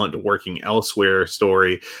AEW talent working elsewhere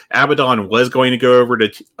story, Abaddon was going to go over to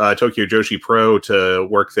Tokyo Joshi Pro to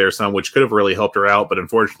work there some, which could have really helped her out. But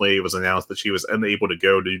unfortunately, it was announced that she was unable to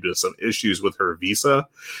go due to some issues with her visa.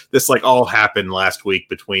 This all happened last week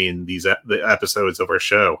between the episodes of our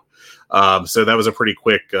show. So that was a pretty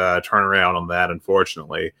quick turnaround on that,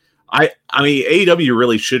 unfortunately. I mean, AEW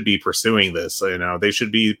really should be pursuing this. They should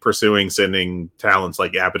be pursuing sending talents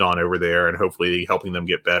like Abaddon over there and hopefully helping them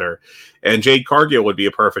get better. And Jade Cargill would be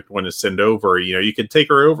a perfect one to send over. You could take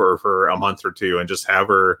her over for a month or two and just have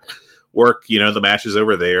her work, the matches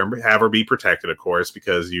over there, and have her be protected, of course,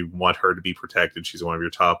 because you want her to be protected. She's one of your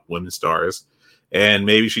top women's stars. And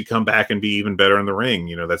maybe she'd come back and be even better in the ring.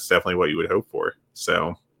 That's definitely what you would hope for.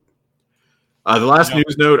 So... the last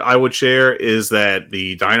news note I would share is that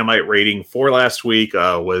the Dynamite rating for last week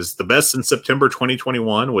was the best in September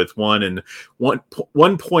 2021, with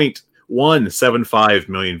 1.175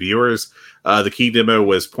 million viewers. The key demo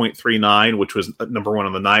was 0.39, which was number one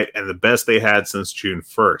on the night, and the best they had since June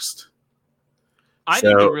 1st. I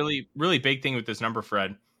think the really, really big thing with this number,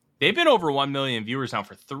 Fred, they've been over 1 million viewers now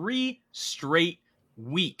for 3 straight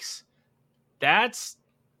weeks. That's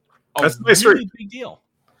a really big deal.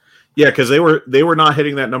 Yeah, because they were not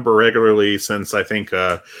hitting that number regularly since, I think,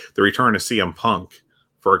 the return of CM Punk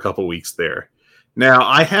for a couple weeks there. Now,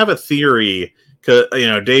 I have a theory, because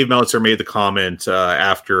Dave Meltzer made the comment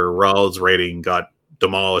after Raw's rating got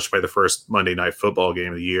demolished by the first Monday Night Football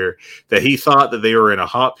game of the year, that he thought that they were in a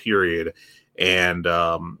hot period, and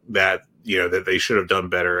that they should have done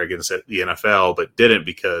better against the NFL, but didn't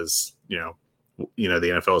because the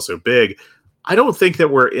NFL is so big. I don't think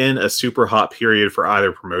that we're in a super hot period for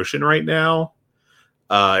either promotion right now.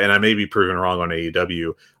 And I may be proven wrong on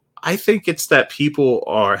AEW. I think it's that people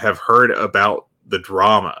have heard about the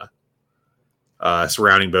drama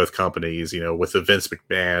surrounding both companies, with the Vince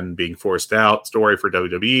McMahon being forced out story for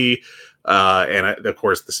WWE, and of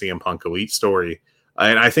course the CM Punk Elite story.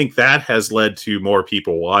 And I think that has led to more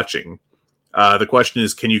people watching. The question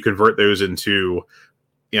is, can you convert those into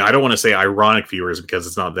I don't want to say ironic viewers because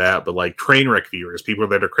it's not that, but like train wreck viewers, people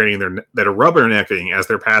that are that are rubbernecking as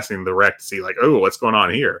they're passing the wreck to see like, oh, what's going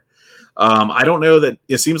on here? I don't know that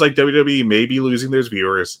it seems like WWE may be losing those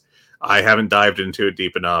viewers. I haven't dived into it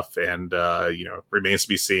deep enough, and remains to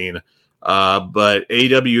be seen. But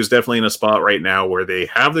AEW is definitely in a spot right now where they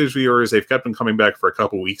have those viewers. They've kept them coming back for a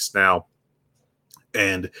couple weeks now.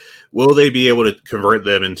 And will they be able to convert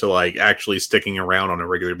them into like actually sticking around on a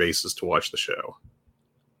regular basis to watch the show?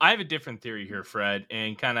 I have a different theory here, Fred,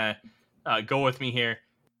 and kind of go with me here.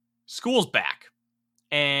 School's back.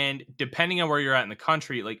 And depending on where you're at in the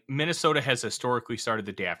country, like Minnesota has historically started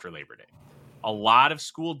the day after Labor Day. A lot of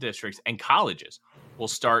school districts and colleges will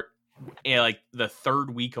start like the third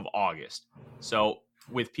week of August. So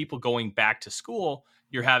with people going back to school,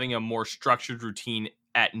 you're having a more structured routine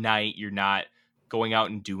at night. You're not going out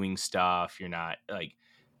and doing stuff. You're not like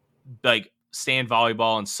sand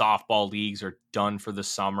volleyball and softball leagues are done for the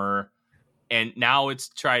summer. And now it's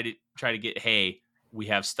try to get, hey, we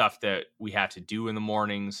have stuff that we have to do in the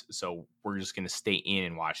mornings. So we're just going to stay in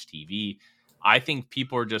and watch TV. I think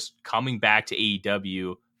people are just coming back to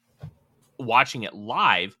AEW, watching it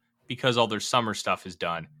live because all their summer stuff is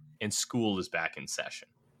done and school is back in session.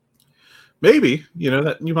 Maybe,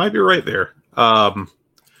 that you might be right there.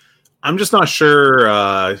 I'm just not sure.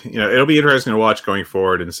 It'll be interesting to watch going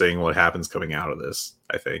forward and seeing what happens coming out of this.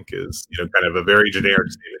 I think is kind of a very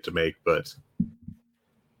generic statement to make, but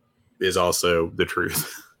is also the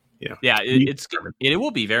truth. Yeah, it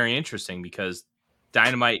will be very interesting because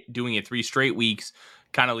Dynamite doing it 3 straight weeks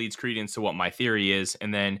kind of leads credence to what my theory is,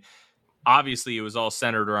 and then obviously it was all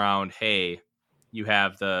centered around, hey, you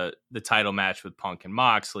have the title match with Punk and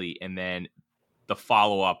Moxley, and then the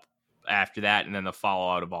follow up after that, and then the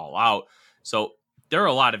fallout of All Out. So there are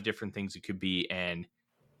a lot of different things it could be, and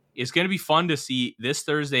it's going to be fun to see this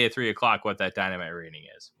Thursday at 3:00 what that Dynamite rating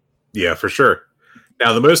is. Yeah, for sure.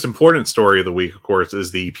 Now, the most important story of the week, of course,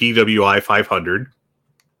 is the PWI 500.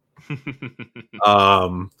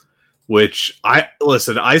 Which I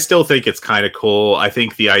still think it's kind of cool. I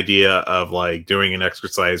think the idea of like doing an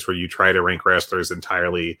exercise where you try to rank wrestlers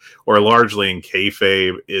entirely or largely in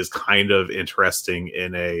kayfabe is kind of interesting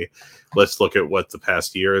in a let's look at what the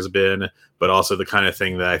past year has been, but also the kind of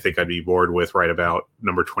thing that I think I'd be bored with right about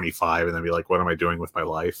number 25 and then be like, what am I doing with my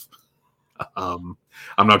life? I'm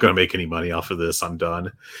not going to make any money off of this. I'm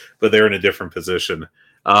done. But they're in a different position.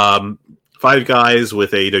 5 guys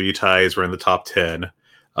with AEW ties were in the top 10.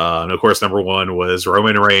 And of course, number 1 was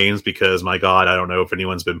Roman Reigns because, my God, I don't know if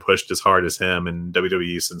anyone's been pushed as hard as him in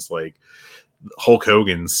WWE since like Hulk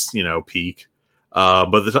Hogan's, peak.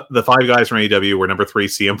 But the 5 guys from AEW were number 3,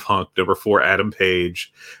 CM Punk, number 4, Adam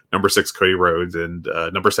Page, number 6, Cody Rhodes, and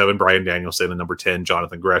number 7, Bryan Danielson, and number 10,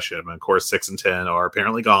 Jonathan Gresham. And of course, 6 and 10 are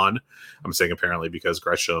apparently gone. I'm saying apparently because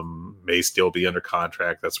Gresham may still be under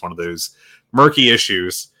contract. That's one of those murky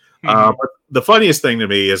issues. But the funniest thing to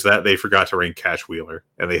me is that they forgot to rank Cash Wheeler,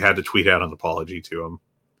 and they had to tweet out an apology to him.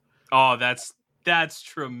 Oh, that's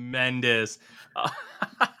tremendous.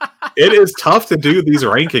 It is tough to do these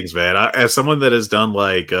rankings, man. As someone that has done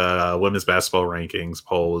like women's basketball rankings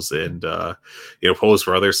polls and polls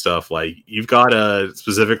for other stuff, like you've got to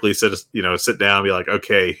specifically sit down and be like,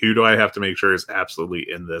 okay, who do I have to make sure is absolutely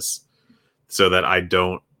in this, so that I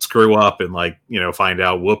don't screw up and find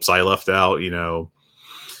out, whoops, I left out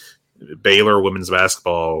Baylor women's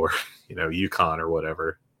basketball or UConn or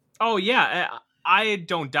whatever. Oh yeah, I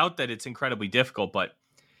don't doubt that it's incredibly difficult, but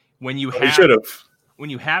when you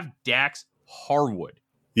have Dax Harwood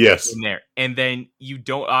yes in there, and then you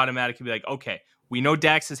don't automatically be like, okay, we know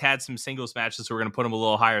Dax has had some singles matches, so we're going to put him a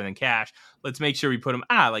little higher than Cash. Let's make sure we put him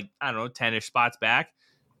 10-ish spots back.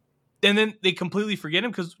 And then they completely forget him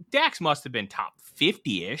because Dax must have been top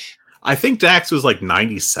 50-ish. I think Dax was like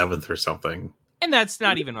 97th or something. And that's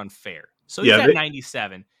not even unfair. So he's at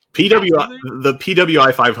 97. The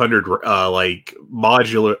PWI 500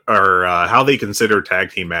 modular or how they consider tag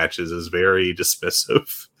team matches is very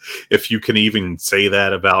dismissive. If you can even say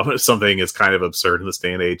that about something as kind of absurd in this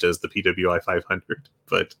day and age as the PWI 500,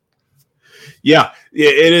 but yeah,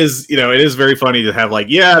 it is. It is very funny to have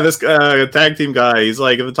this tag team guy. He's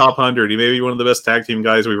like in the top 100. He may be one of the best tag team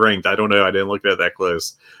guys we ranked. I don't know. I didn't look at it that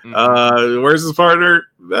close. Mm-hmm. Where's his partner?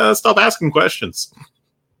 Stop asking questions.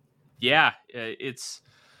 Yeah, it's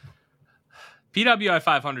PWI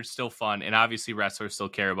 500 is still fun, and obviously wrestlers still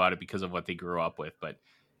care about it because of what they grew up with. But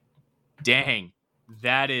dang,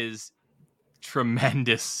 that is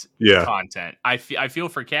tremendous content. I feel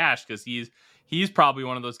for Cash because he's probably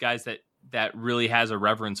one of those guys that really has a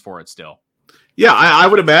reverence for it still. Yeah, I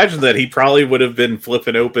would imagine that he probably would have been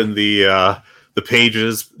flipping open the the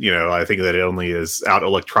pages, I think that it only is out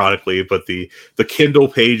electronically, but the Kindle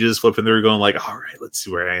pages flipping through, going like, all right, let's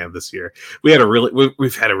see where I am this year. We've had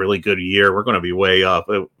a really good year. We're going to be way up.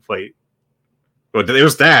 Wait. Well,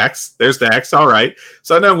 there's Dax. All right.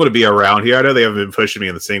 So I know I'm going to be around here. I know they haven't been pushing me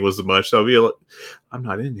in the singles as much. So I'll be like, I'm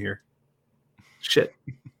not in here. Shit.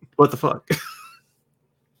 What the fuck?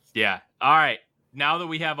 Yeah. All right. Now that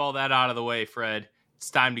we have all that out of the way, Fred,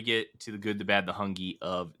 it's time to get to the good, the bad, the Hungee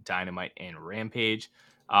of Dynamite and Rampage.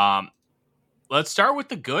 Let's start with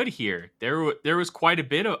the good here. There was quite a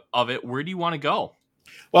bit of it. Where do you want to go?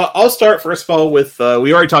 Well, I'll start first of all with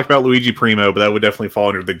we already talked about Luigi Primo, but that would definitely fall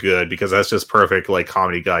under the good because that's just perfect like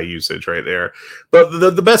comedy guy usage right there. But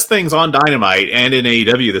the best things on Dynamite and in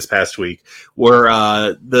AEW this past week were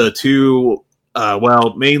the two,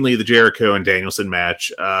 mainly the Jericho and Danielson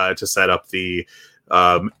match to set up the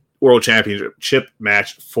World Championship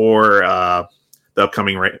match for the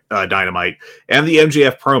upcoming Dynamite, and the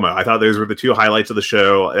MJF promo. I thought those were the two highlights of the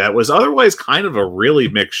show. That was otherwise kind of a really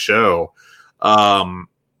mixed show.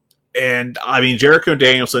 And I mean, Jericho and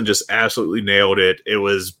Danielson just absolutely nailed it. It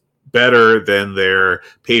was better than their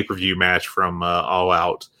pay-per-view match from All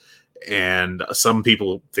Out. And some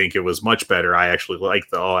people think it was much better. I actually liked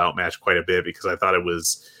the All Out match quite a bit because I thought it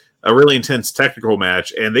was a really intense technical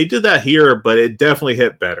match. And they did that here, but it definitely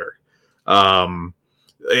hit better.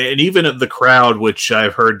 And even the crowd, which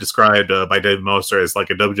I've heard described by Dave Moser as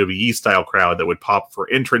like a WWE style crowd that would pop for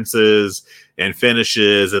entrances and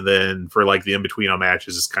finishes, and then for like the in-between on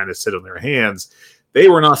matches just kind of sit on their hands. They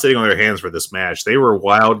were not sitting on their hands for this match. They were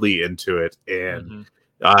wildly into it. And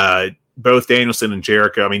both Danielson and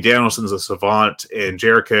Jericho, I mean, Danielson's a savant, and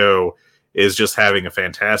Jericho is just having a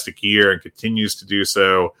fantastic year and continues to do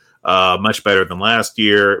so. Much better than last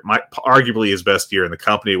year, arguably his best year in the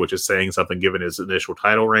company, which is saying something given his initial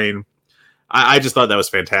title reign. I just thought that was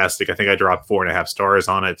fantastic. I think I dropped 4.5 stars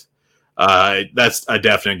on it. That's a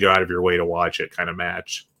definite go out of your way to watch it kind of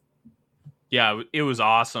match. Yeah, it was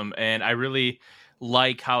awesome, and I really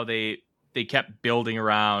like how they kept building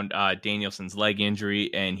around Danielson's leg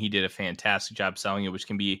injury, and he did a fantastic job selling it, which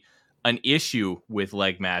can be an issue with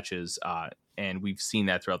leg matches, and we've seen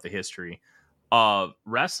that throughout the history of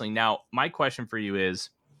wrestling. Now, my question for you is,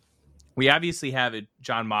 we obviously have it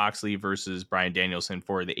Jon Moxley versus Bryan Danielson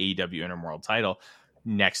for the AEW Interim World title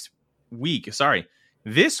this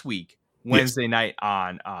week, Wednesday night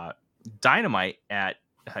on Dynamite at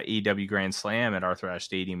AEW Grand Slam at Arthur Ashe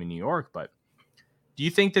Stadium in New York. But do you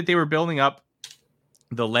think that they were building up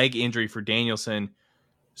the leg injury for Danielson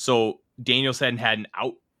so Danielson had an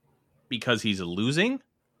out because he's losing,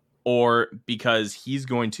 or because he's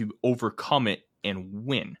going to overcome it and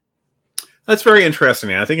win? That's very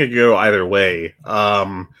interesting. I think it could go either way.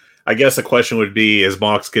 I guess the question would be, is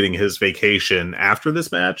Mox getting his vacation after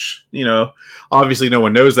this match? Obviously no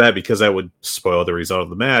one knows that because that would spoil the result of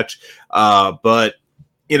the match. But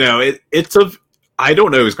I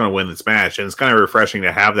don't know who's going to win this match, and it's kind of refreshing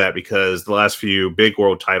to have that because the last few big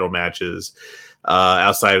world title matches,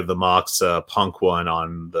 outside of the Mox Punk one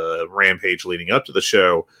on the Rampage leading up to the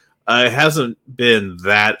show, it hasn't been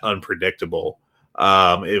that unpredictable.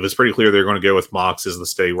 It was pretty clear they were going to go with Mox as the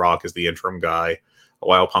Steady Rock as the interim guy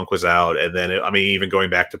while Punk was out. And then, even going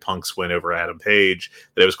back to Punk's win over Adam Page,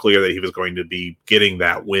 that it was clear that he was going to be getting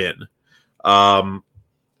that win.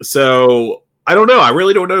 So I don't know. I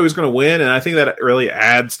really don't know who's going to win. And I think that really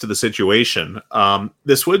adds to the situation.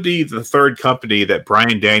 This would be the third company that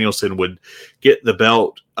Bryan Danielson would get the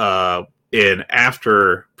belt in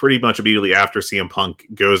after, pretty much immediately after CM Punk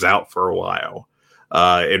goes out for a while.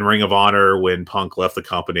 In Ring of Honor, when Punk left the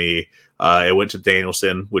company, it went to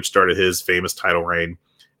Danielson, which started his famous title reign.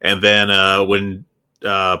 And then when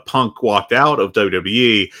Punk walked out of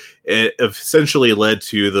WWE, it essentially led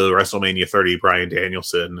to the WrestleMania 30 Bryan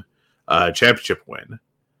Danielson championship win,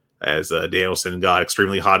 as Danielson got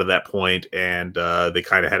extremely hot at that point, and they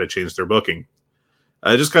kind of had to change their booking.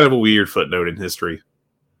 Just kind of a weird footnote in history.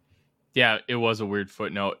 Yeah, it was a weird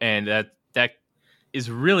footnote, and that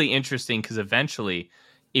is really interesting because eventually,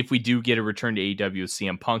 if we do get a return to AEW with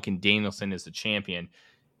CM Punk and Danielson as the champion,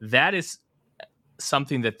 that is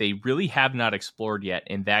something that they really have not explored yet,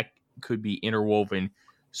 and that could be interwoven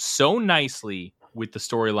so nicely with the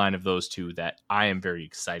storyline of those two that I am very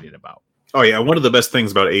excited about. Oh yeah, one of the best things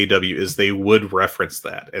about AEW is they would reference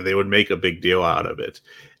that, and they would make a big deal out of it,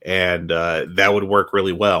 and that would work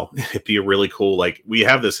really well. It'd be a really cool, like, we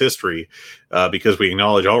have this history because we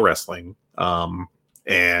acknowledge all wrestling,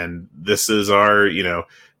 and this is our,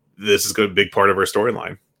 this is a big part of our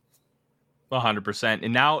storyline. 100%.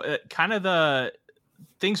 And now, kind of the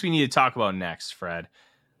things we need to talk about next, Fred.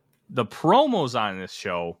 The promos on this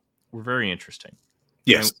show were very interesting.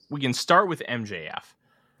 Yes. And we can start with MJF.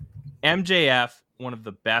 MJF, one of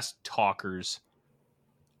the best talkers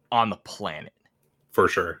on the planet. For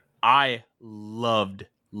sure. I loved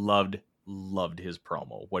his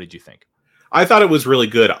promo. What did you think? I thought it was really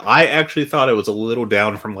good. I actually thought it was a little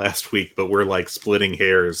down from last week, but we're like splitting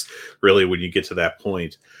hairs really when you get to that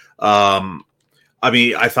point. I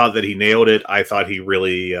mean, I thought that he nailed it. I thought he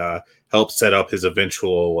really helped set up his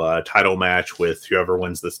eventual title match with whoever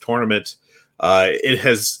wins this tournament. It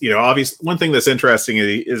has, obviously, one thing that's interesting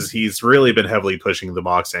is he's really been heavily pushing the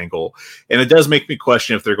Mox angle. And it does make me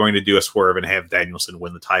question if they're going to do a swerve and have Danielson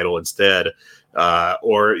win the title instead.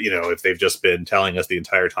 Or, if they've just been telling us the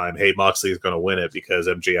entire time, hey, Moxley is going to win it because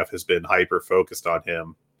MJF has been hyper focused on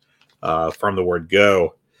him from the word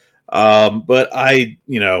go. But I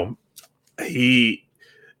don't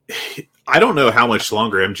know how much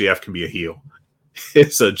longer MJF can be a heel.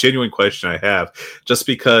 It's a genuine question I have, just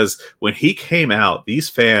because when he came out, these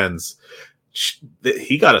fans,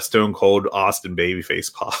 he got a Stone Cold Austin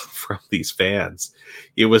babyface pop from these fans.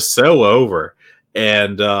 It was so over.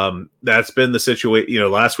 And that's been the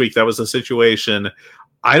situation. Last week, that was the situation.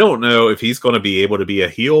 I don't know if he's going to be able to be a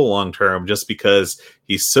heel long term, just because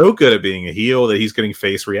he's so good at being a heel that he's getting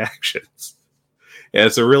face reactions. And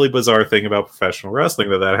it's a really bizarre thing about professional wrestling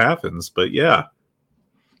that happens. But yeah.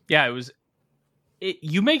 Yeah,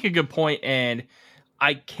 you make a good point, and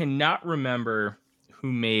I cannot remember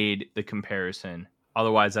who made the comparison.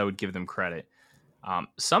 Otherwise, I would give them credit.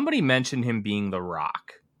 Somebody mentioned him being The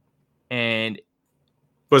Rock. And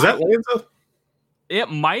was that Lanza?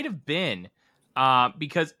 It might have been,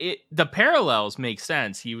 because the parallels make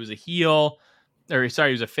sense. He was a heel, he was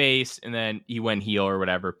a face, and then he went heel or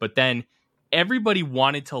whatever. But then everybody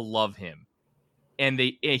wanted to love him. And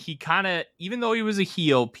he kind of, even though he was a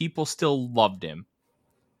heel, people still loved him.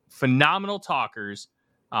 Phenomenal talkers,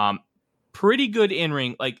 pretty good in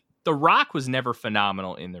ring. Like, The Rock was never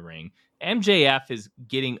phenomenal in the ring. MJF is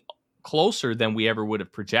getting closer than we ever would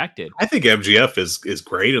have projected. I think MJF is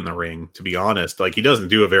great in the ring, to be honest. Like, he doesn't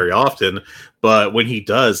do it very often, but when he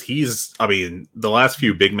does, the last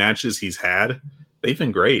few big matches he's had, they've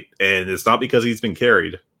been great. And it's not because he's been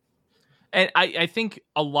carried. And I think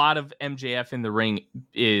a lot of MJF in the ring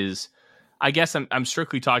is, I guess I'm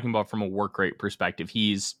strictly talking about from a work rate perspective.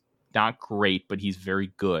 He's not great, but he's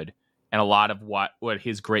very good. And a lot of what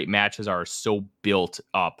his great matches are so built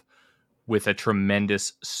up with a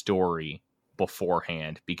tremendous story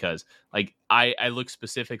beforehand. Because, like, I look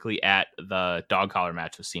specifically at the dog collar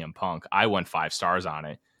match with CM Punk. I went 5 stars on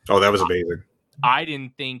it. Oh, that was amazing. I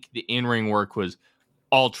didn't think the in-ring work was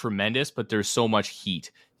all tremendous, but there's so much heat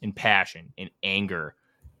and passion and anger,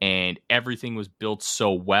 and everything was built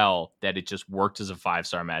so well that it just worked as a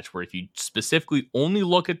 5-star match, where if you specifically only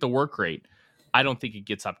look at the work rate, I don't think it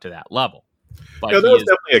gets up to that level. But there was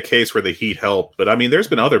definitely a case where the heat helped. But, I mean, there's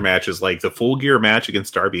been other matches, like the Full Gear match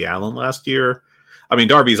against Darby Allin last year. I mean,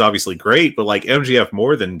 Darby's obviously great, but, like, MJF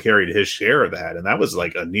more than carried his share of that, and that was,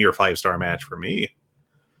 like, a near 5-star match for me.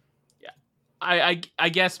 I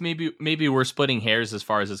guess maybe we're splitting hairs as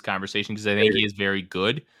far as this conversation, because I think he is very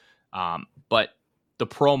good. But the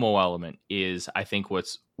promo element is, I think,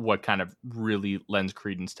 what kind of really lends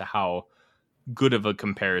credence to how good of a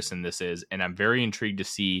comparison this is. And I'm very intrigued to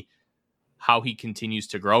see how he continues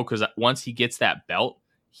to grow, because once he gets that belt,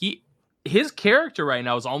 his character right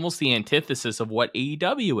now is almost the antithesis of what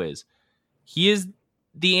AEW is. He is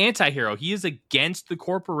the anti-hero. He is against the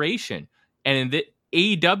corporation. And in the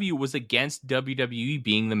AEW was against WWE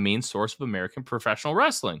being the main source of American professional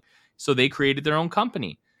wrestling. So they created their own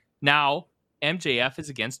company. Now, MJF is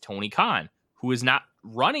against Tony Khan, who is not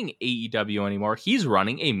running AEW anymore. He's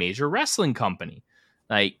running a major wrestling company.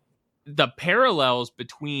 Like, the parallels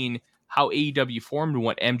between how AEW formed and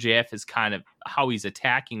what MJF is kind of how he's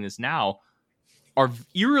attacking this now are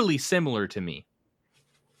eerily similar to me.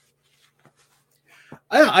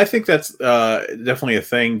 I think that's definitely a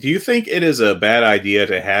thing. Do you think it is a bad idea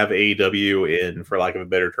to have AEW in, for lack of a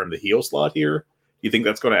better term, the heel slot here? Do you think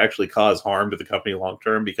that's going to actually cause harm to the company long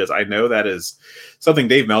term? Because I know that is something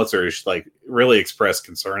Dave Meltzer has, like, really expressed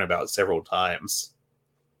concern about several times.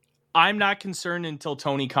 I'm not concerned until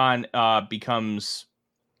Tony Khan becomes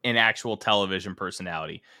an actual television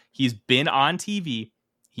personality. He's been on TV.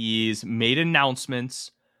 He's made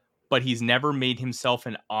announcements, but he's never made himself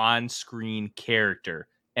an on-screen character.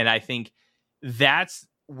 And I think that's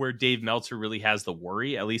where Dave Meltzer really has the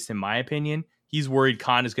worry, at least in my opinion. He's worried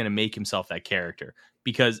Khan is going to make himself that character,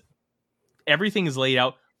 because everything is laid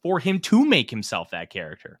out for him to make himself that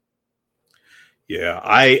character. Yeah,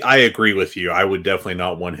 I agree with you. I would definitely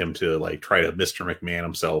not want him to, like, try to Mr. McMahon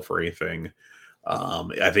himself or anything.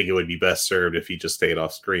 I think it would be best served if he just stayed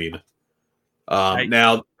off screen. I-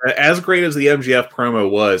 Now, as great as the MGF promo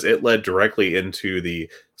was, it led directly into the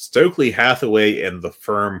Stokely Hathaway and the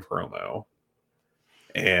Firm promo,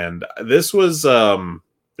 and this was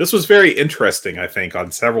very interesting. I think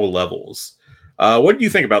on several levels. What do you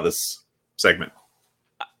think about this segment?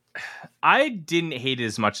 I didn't hate it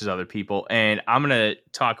as much as other people, and I'm gonna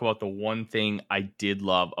talk about the one thing I did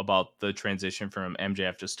love about the transition from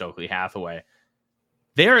MJF to Stokely Hathaway.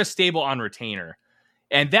 They're a stable on retainer,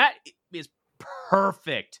 and that is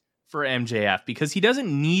perfect for MJF because he doesn't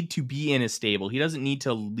need to be in a stable. He doesn't need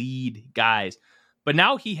to lead guys, but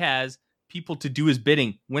now he has people to do his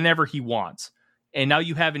bidding whenever he wants, and now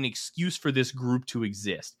you have an excuse for this group to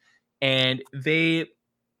exist. And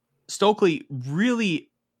Stokely really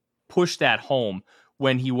pushed that home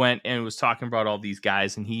when he went and was talking about all these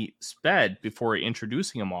guys, and he sped before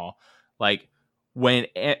introducing them all. Like, when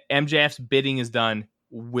MJF's bidding is done,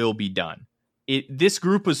 will be done. This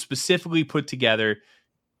group was specifically put together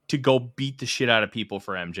to go beat the shit out of people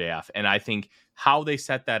for MJF, and I think how they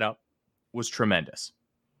set that up was tremendous.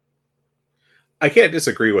 I can't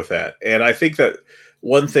disagree with that, and I think that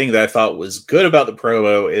one thing that I thought was good about the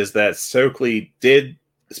promo is that Stokely did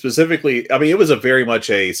specifically, I mean, it was a very much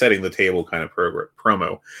a setting the table kind of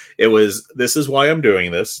promo. It was, this is why I'm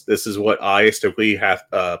doing this. This is what I, Stokely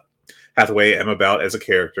Hathaway, am about as a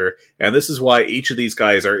character. And this is why each of these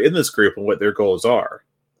guys are in this group and what their goals are.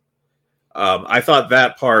 I thought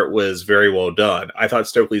that part was very well done. I thought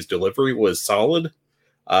Stokely's delivery was solid.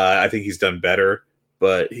 I think he's done better,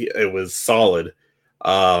 but it was solid.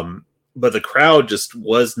 But the crowd just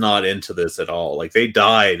was not into this at all. Like, they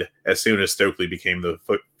died as soon as Stokely became the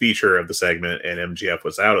feature of the segment and MJF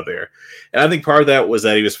was out of there. And I think part of that was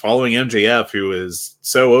that he was following MJF, who is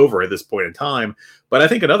so over at this point in time. But I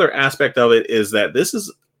think another aspect of it is that this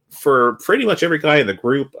is, for pretty much every guy in the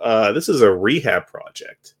group, this is a rehab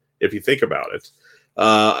project, if you think about it.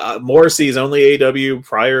 Morrissey's only AW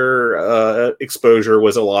prior exposure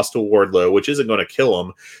was a loss to Wardlow, which isn't going to kill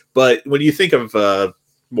him. But when you think of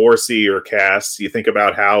Morrissey or Cass, you think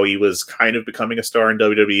about how he was kind of becoming a star in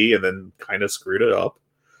WWE and then kind of screwed it up.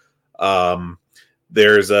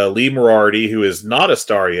 There's Lee Moriarty, who is not a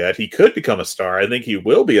star yet. He could become a star. I think he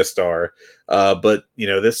will be a star. But,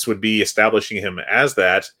 this would be establishing him as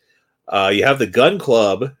that. You have the Gun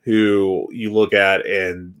Club, who you look at,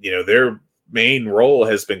 and, their main role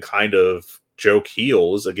has been kind of joke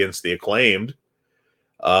heels against the Acclaimed.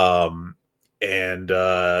 And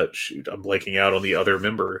shoot, I'm blanking out on the other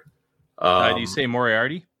member. Do you say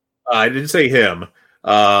Moriarty? I didn't say him.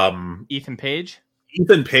 Ethan Page?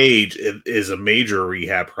 Ethan Page is a major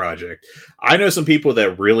rehab project. I know some people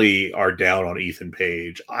that really are down on Ethan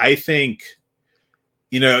Page. I think,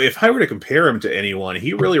 if I were to compare him to anyone,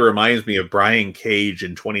 he really reminds me of Brian Cage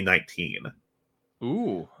in 2019.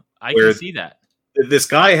 Ooh, I can see that. This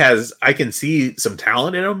guy I can see some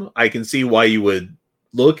talent in him. I can see why you would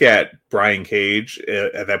look at Brian Cage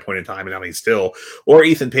at that point in time, and I mean still, or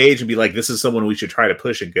Ethan Page and be like, this is someone we should try to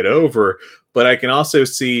push and get over. But I can also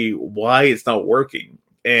see why it's not working.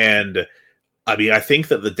 And I mean, I think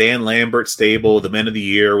that the Dan Lambert stable, the Men of the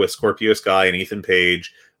Year with Scorpio Sky and Ethan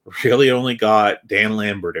Page, really only got Dan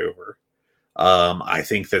Lambert over. I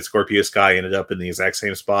think that Scorpio Sky ended up in the exact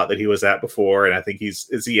same spot that he was at before. And I think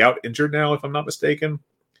is he out injured now, if I'm not mistaken?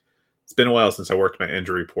 It's been a while since I worked my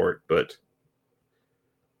injury report, but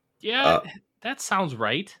yeah, that sounds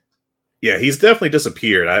right. Yeah, he's definitely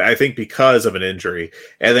disappeared. I think because of an injury.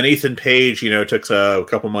 And then Ethan Page, took a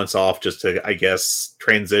couple months off just to, I guess,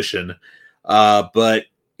 transition. But,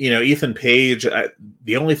 Ethan Page,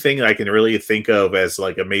 the only thing I can really think of as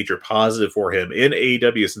like a major positive for him in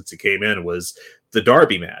AEW since he came in was the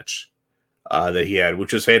Darby match that he had,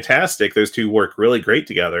 which was fantastic. Those two work really great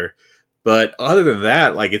together. But other than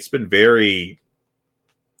that, like, it's been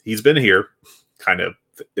he's been here kind of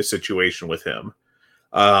a situation with him.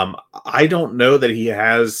 I don't know that he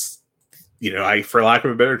has, for lack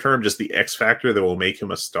of a better term, just the X factor that will make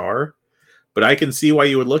him a star. But I can see why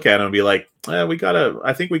you would look at him and be like,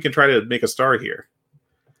 I think we can try to make a star here.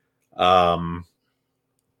 So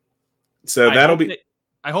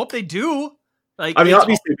I hope they do. Like, I mean,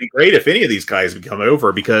 obviously, it'd be great if any of these guys would come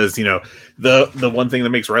over because, the one thing that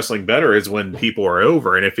makes wrestling better is when people are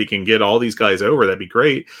over. And if he can get all these guys over, that'd be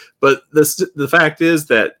great. But the fact is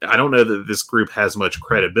that I don't know that this group has much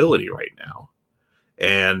credibility right now.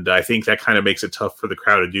 And I think that kind of makes it tough for the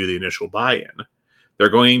crowd to do the initial buy-in. They're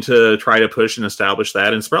going to try to push and establish that.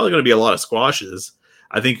 And it's probably going to be a lot of squashes.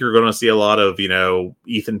 I think you're going to see a lot of,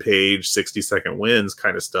 Ethan Page, 60-second wins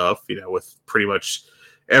kind of stuff, with pretty much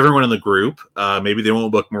everyone in the group. Maybe they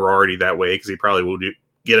won't book Moriarty that way because he probably will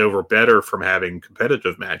get over better from having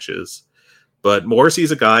competitive matches. But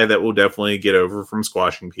Morrissey's a guy that will definitely get over from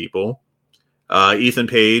squashing people. Ethan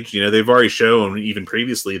Page, they've already shown even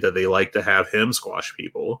previously that they like to have him squash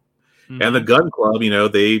people. Mm-hmm. And the Gun Club,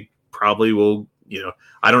 they probably will,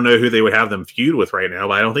 I don't know who they would have them feud with right now,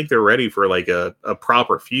 but I don't think they're ready for like a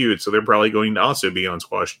proper feud. So they're probably going to also be on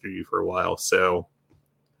squash duty for a while. So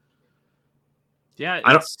yeah,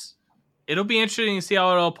 it'll be interesting to see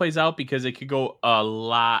how it all plays out because it could go a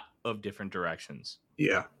lot of different directions.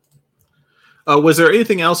 Yeah. Was there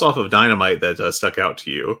anything else off of Dynamite that stuck out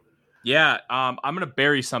to you? Yeah, I'm gonna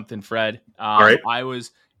bury something, Fred. All right.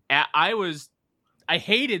 I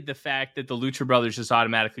hated the fact that the Lucha Brothers just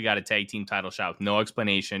automatically got a tag team title shot with no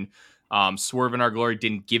explanation. Swerve and Our Glory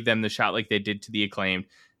didn't give them the shot like they did to the Acclaimed.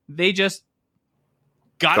 They just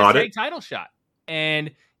got a tag title shot,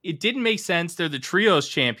 and it didn't make sense. They're the trios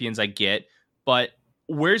champions, I get, but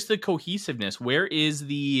where's the cohesiveness? Where is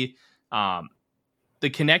the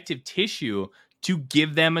connective tissue to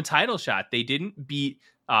give them a title shot? They didn't beat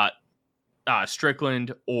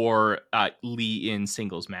Strickland or Lee in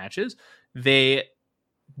singles matches. They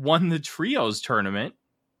won the trios tournament,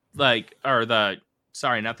 not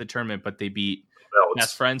the tournament, but they beat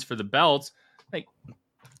Best Friends for the belts. Like,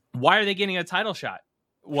 why are they getting a title shot?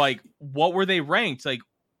 Like, what were they ranked? Like,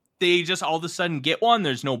 they just all of a sudden get one.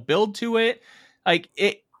 There's no build to it. Like,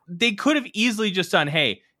 they could have easily just done,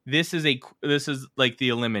 hey, this is like the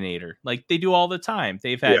Eliminator, like they do all the time.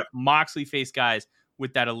 They've had Moxley face guys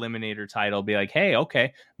with that Eliminator title, be like, hey,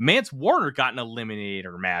 okay, Mance Warner got an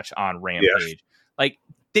Eliminator match on Rampage. Yes. Like,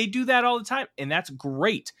 they do that all the time, and that's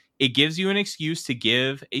great. It gives you an excuse to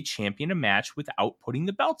give a champion a match without putting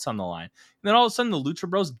the belts on the line. And then all of a sudden, the Lucha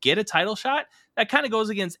Bros get a title shot. That kind of goes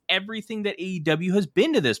against everything that AEW has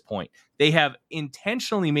been to this point. They have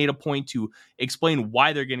intentionally made a point to explain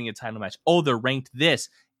why they're getting a title match. Oh, they're ranked this.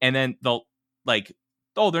 And then they'll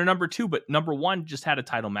they're number 2, but number 1 just had a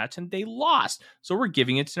title match and they lost. So we're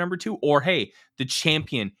giving it to number 2. Or, hey, the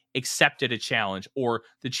champion accepted a challenge, or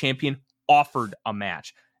the champion offered a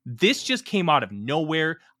match. This just came out of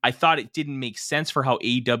nowhere. I thought it didn't make sense for how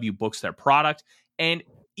AEW books their product. And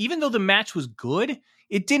even though the match was good,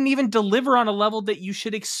 it didn't even deliver on a level that you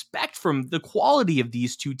should expect from the quality of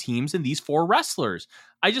these two teams and these 4 wrestlers.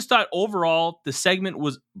 I just thought overall the segment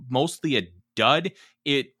was mostly a dud.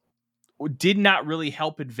 It did not really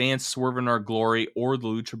help advance Swerve and Our Glory or the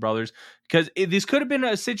Lucha Brothers, because this could have been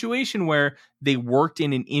a situation where they worked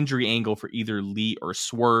in an injury angle for either Lee or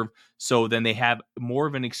Swerve, so then they have more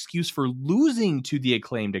of an excuse for losing to the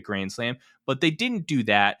Acclaimed at Grand Slam, but they didn't do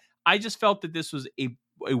that. I just felt that this was a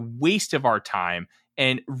waste of our time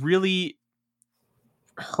and really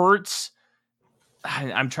hurts.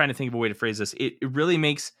 I'm trying to think of a way to phrase this. It really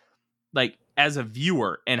makes, like, as a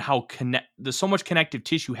viewer, and how there's so much connective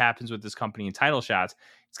tissue happens with this company and title shots.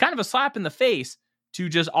 It's kind of a slap in the face to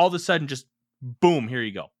just all of a sudden just boom, here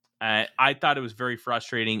you go. I thought it was very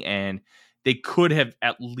frustrating, and they could have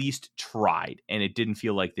at least tried, and it didn't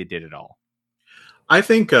feel like they did at all. I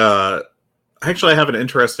think actually I have an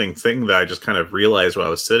interesting thing that I just kind of realized while I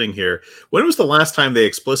was sitting here. When was the last time they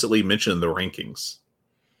explicitly mentioned the rankings?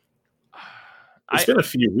 It's been a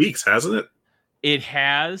few weeks, hasn't it? It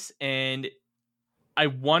has, and I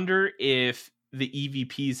wonder if the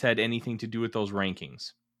EVPs had anything to do with those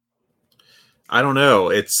rankings. I don't know.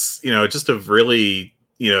 It's, just a really,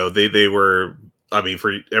 they were,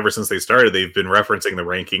 ever since they started, they've been referencing the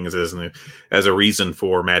rankings as a reason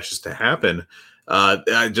for matches to happen.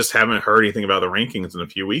 I just haven't heard anything about the rankings in a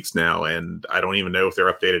few weeks now, and I don't even know if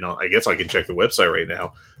they're updated on. I guess I can check the website right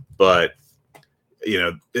now, but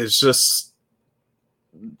it's just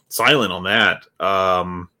silent on that.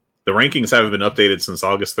 The rankings haven't been updated since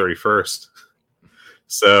August 31st.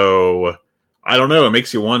 So I don't know. It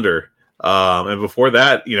makes you wonder. And before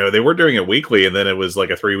that, they were doing it weekly, and then it was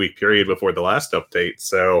like a 3-week period before the last update.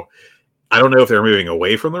 So I don't know if they're moving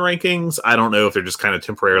away from the rankings. I don't know if they're just kind of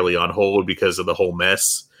temporarily on hold because of the whole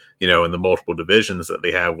mess, in the multiple divisions that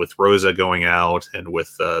they have with Rosa going out and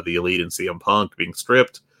with the Elite and CM Punk being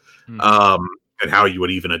stripped, and how you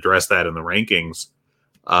would even address that in the rankings.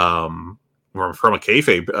 From a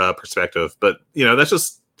kayfabe perspective, but that's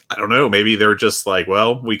just, I don't know, maybe they're just like,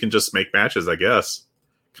 well, we can just make matches, I guess,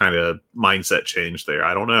 kind of mindset change there.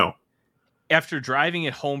 I don't know. After driving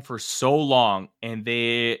it home for so long, and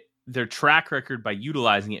their track record by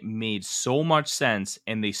utilizing it made so much sense,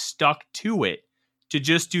 and they stuck to it, to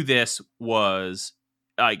just do this was,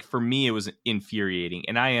 like, for me, it was infuriating.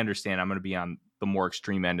 And I understand I'm going to be on the more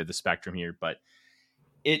extreme end of the spectrum here, but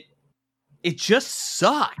it just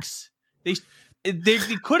sucks. They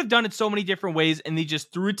could have done it so many different ways, and they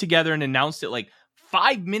just threw it together and announced it like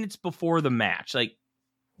 5 minutes before the match. Like,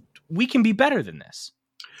 we can be better than this.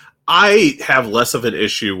 I have less of an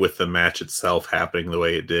issue with the match itself happening the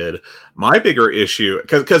way it did. My bigger issue,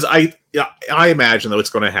 because I imagine that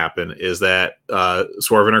what's going to happen is that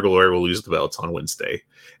Swerve and Our Glory will lose the belts on Wednesday,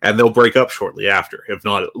 and they'll break up shortly after, if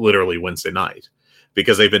not literally Wednesday night,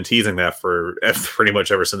 because they've been teasing that for pretty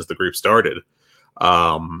much ever since the group started.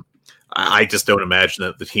 I just don't imagine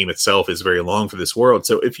that the team itself is very long for this world.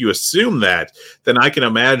 So if you assume that, then I can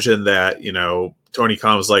imagine that, Tony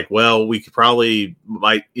Khan was like, well, we could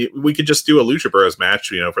just do a Lucha Bros match,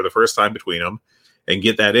 for the first time between them and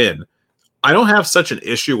get that in. I don't have such an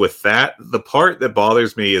issue with that. The part that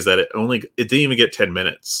bothers me is that it didn't even get 10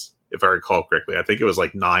 minutes, if I recall correctly. I think it was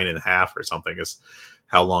like 9.5 or something is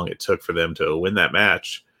how long it took for them to win that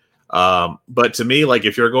match. But to me, like,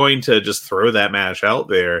 if you're going to just throw that match out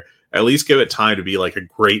there, at least give it time to be like a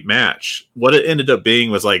great match. What it ended up being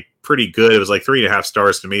was like pretty good. It was like 3.5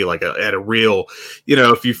 stars to me, like at a real,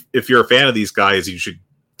 if you're a fan of these guys, you should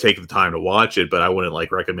take the time to watch it, but I wouldn't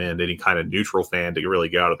like recommend any kind of neutral fan to really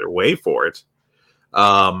go out of their way for it.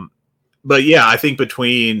 But yeah, I think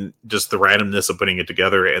between just the randomness of putting it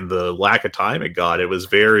together and the lack of time it got, it was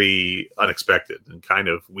very unexpected and kind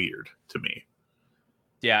of weird to me.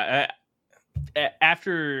 Yeah.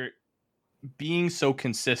 After being so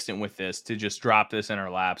consistent with this, to just drop this in our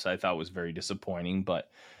laps, I thought was very disappointing, but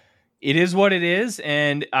it is what it is.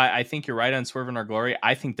 And I think you're right on Swerve and Our Glory.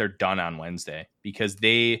 I think they're done on Wednesday because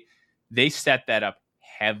they set that up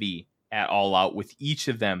heavy at All Out, with each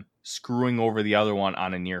of them screwing over the other one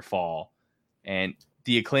on a near fall. And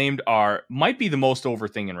the Acclaimed might be the most over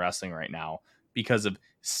thing in wrestling right now because of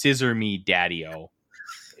Scissor Me Daddy-O,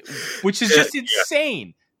 which is just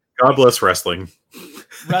insane. God bless wrestling.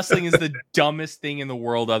 Wrestling is the dumbest thing in the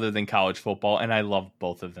world other than college football, and I love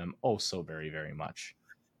both of them so very, very much.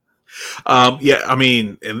 Yeah, I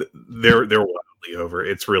mean, and they're wildly over.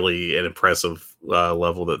 It's really an impressive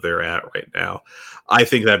level that they're at right now. I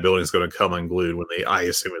think that building's going to come unglued when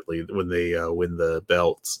they win the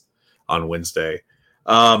belts on Wednesday.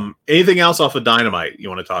 Anything else off of Dynamite you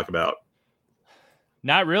want to talk about?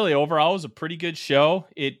 Not really. Overall, it was a pretty good show.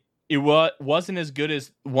 It wasn't as good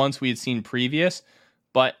as ones we had seen previous,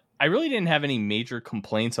 but I really didn't have any major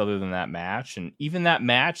complaints other than that match. And even that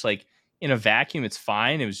match, like, in a vacuum, it's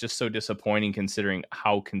fine. It was just so disappointing considering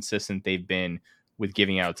how consistent they've been with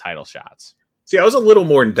giving out title shots. See, I was a little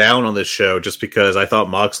more down on this show just because I thought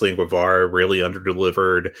Moxley and Guevara really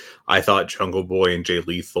underdelivered. I thought Jungle Boy and Jay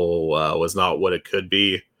Lethal was not what it could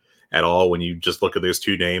be at all. When you just look at those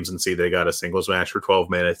two names and see they got a singles match for 12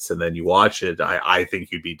 minutes and then you watch it, I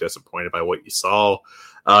think you'd be disappointed by what you saw.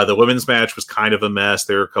 The women's match was kind of a mess.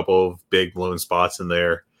 There were a couple of big blown spots in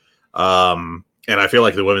there. And I feel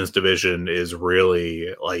like the women's division is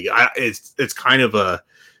really like, it's kind of a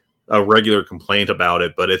regular complaint about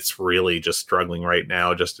it, but it's really just struggling right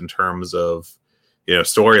now, just in terms of,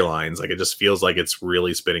 storylines. Like, it just feels like it's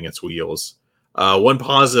really spinning its wheels. One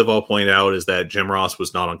positive I'll point out is that Jim Ross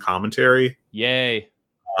was not on commentary. Yay.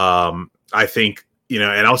 I think,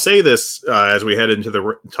 and I'll say this as we head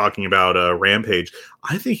into talking about Rampage.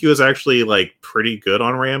 I think he was actually like pretty good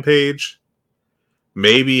on Rampage.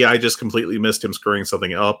 Maybe I just completely missed him screwing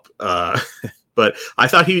something up. But I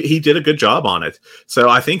thought he did a good job on it. So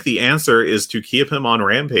I think the answer is to keep him on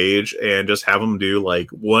Rampage and just have him do like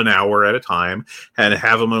 1 hour at a time and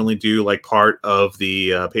have him only do like part of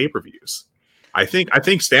the pay-per-views. I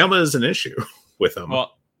think stamina is an issue with him.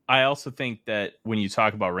 Well, I also think that when you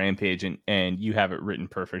talk about Rampage and you have it written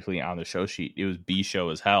perfectly on the show sheet, it was B show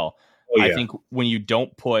as hell. Oh, yeah. I think when you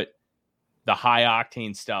don't put the high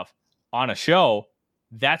octane stuff on a show,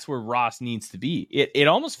 that's where Ross needs to be. It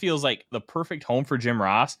almost feels like the perfect home for Jim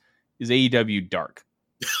Ross is AEW Dark.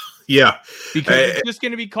 Yeah. Because it's just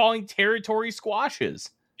going to be calling territory squashes.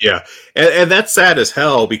 Yeah. And that's sad as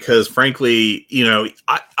hell because, frankly,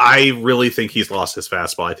 I really think he's lost his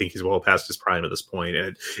fastball. I think he's well past his prime at this point.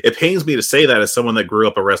 And it pains me to say that as someone that grew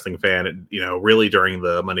up a wrestling fan, really during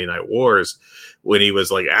the Monday Night Wars when he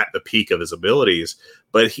was like at the peak of his abilities.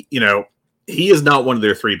 But, he is not one of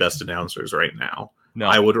their three best announcers right now. No.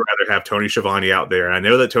 I would rather have Tony Schiavone out there. And I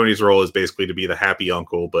know that Tony's role is basically to be the happy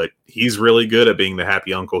uncle, but he's really good at being the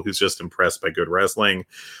happy uncle who's just impressed by good wrestling.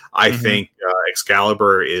 I think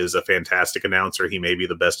Excalibur is a fantastic announcer. He may be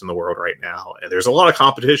the best in the world right now. And there's a lot of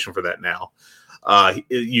competition for that now.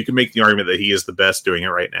 You can make the argument that he is the best doing it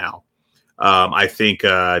right now. I think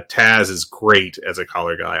Taz is great as a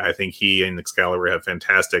collar guy. I think he and Excalibur have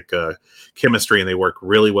fantastic chemistry and they work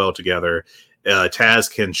really well together.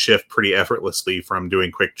 Taz can shift pretty effortlessly from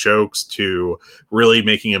doing quick chokes to really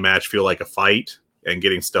making a match feel like a fight and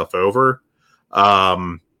getting stuff over.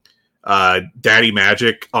 Daddy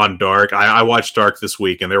Magic on Dark. I watched Dark this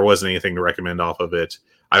week, and there wasn't anything to recommend off of it.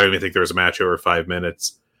 I don't even think there was a match over 5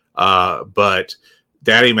 minutes. But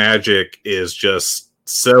Daddy Magic is just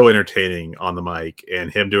so entertaining on the mic,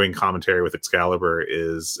 and him doing commentary with Excalibur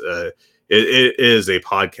is it is a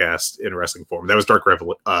podcast in wrestling form. That was Dark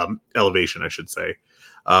Elevation, I should say.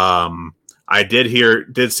 I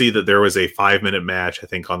did see that there was a 5-minute match, I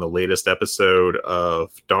think, on the latest episode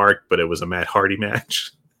of Dark, but it was a Matt Hardy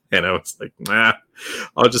match. And I was like, nah,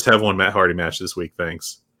 I'll just have one Matt Hardy match this week,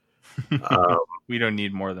 thanks. We don't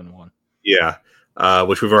need more than one. Yeah,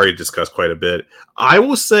 which we've already discussed quite a bit. I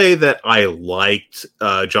will say that I liked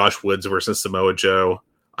Josh Woods versus Samoa Joe.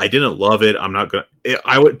 I didn't love it. I'm not gonna.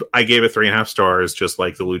 I gave it 3.5 stars, just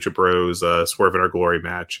like the Lucha Bros Swerve in Our Glory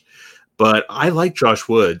match. But I like Josh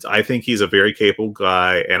Woods. I think he's a very capable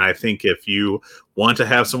guy, and I think if you want to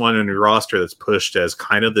have someone in your roster that's pushed as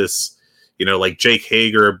kind of this, like Jake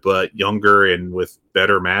Hager, but younger and with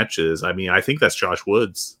better matches, I mean, I think that's Josh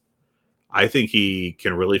Woods. I think he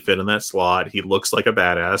can really fit in that slot. He looks like a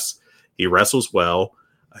badass. He wrestles well.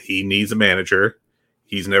 He needs a manager.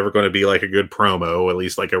 He's never going to be like a good promo, at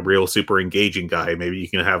least like a real super engaging guy. Maybe you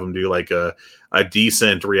can have him do like a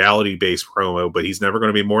decent reality-based promo, but he's never going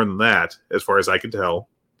to be more than that, as far as I can tell.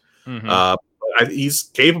 Mm-hmm. He's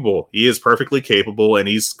capable. He is perfectly capable, and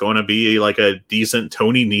he's going to be like a decent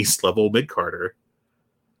Tony Nese level mid-carder.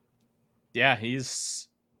 Yeah,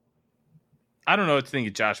 I don't know what to think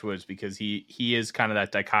of Josh Woods, because he is kind of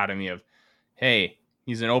that dichotomy of, hey,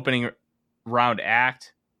 he's an opening round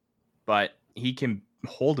act, but he can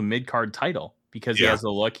hold a mid-card title because he has the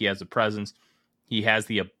look, he has the presence, he has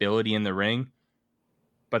the ability in the ring,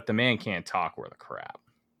 but the man can't talk worth a crap.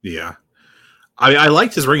 Yeah. I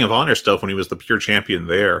liked his Ring of Honor stuff when he was the pure champion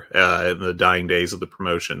there in the dying days of the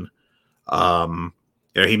promotion.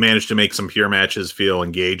 He managed to make some pure matches feel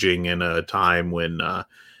engaging in a time when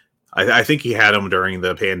I think he had them during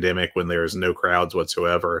the pandemic when there was no crowds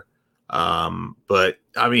whatsoever. But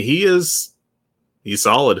I mean, he's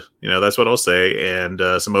solid. That's what I'll say. And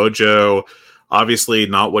Samoa Joe, obviously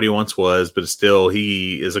not what he once was, but still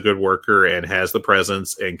he is a good worker and has the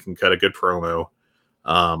presence and can cut a good promo.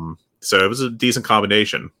 So it was a decent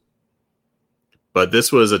combination. But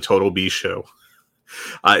this was a total B show.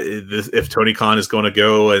 If Tony Khan is going to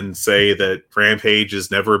go and say that Rampage is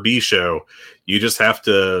never a B show, you just have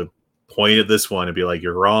to point at this one and be like,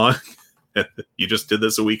 you're wrong. You just did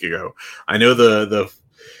this a week ago. I know the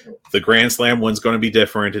Grand Slam one's going to be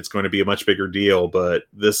different. It's going to be a much bigger deal, but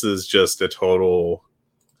this is just a total,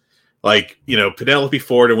 Penelope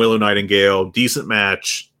Ford and Willow Nightingale, decent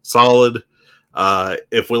match, solid.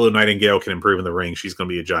 If Willow Nightingale can improve in the ring, she's going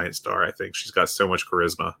to be a giant star. I think she's got so much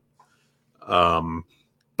charisma.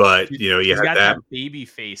 But you had that baby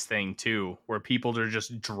face thing too, where people are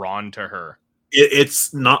just drawn to her.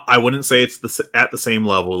 It's not. I wouldn't say it's at the same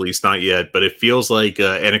level, at least not yet. But it feels like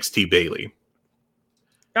NXT Bayley.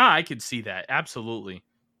 Yeah, I could see that, absolutely.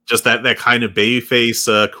 Just that kind of babyface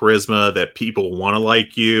charisma that people want to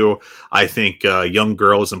like you. I think young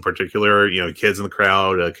girls in particular, kids in the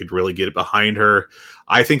crowd could really get behind her.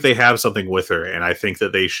 I think they have something with her, and I think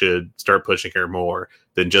that they should start pushing her more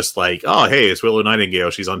than just like, oh, hey, it's Willow Nightingale.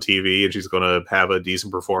 She's on TV, and she's going to have a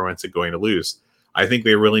decent performance and going to lose. I think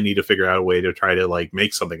they really need to figure out a way to try to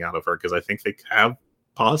make something out of her, because I think they have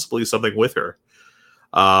possibly something with her.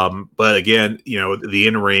 But again, the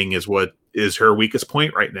in-ring is what is her weakest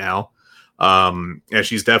point right now. And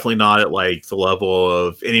she's definitely not at the level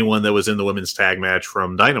of anyone that was in the women's tag match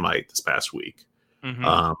from Dynamite this past week.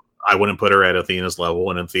 Mm-hmm. I wouldn't put her at Athena's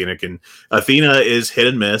level, and Athena is hit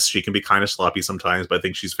and miss. She can be kind of sloppy sometimes, but I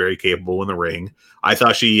think she's very capable in the ring. I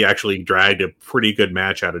thought she actually dragged a pretty good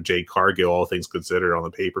match out of Jade Cargill, all things considered, on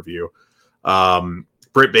the pay-per-view.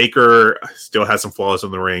 Britt Baker still has some flaws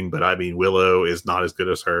in the ring, but I mean, Willow is not as good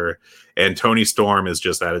as her. And Toni Storm is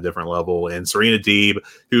just at a different level. And Serena Deeb,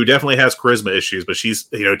 who definitely has charisma issues, but she's,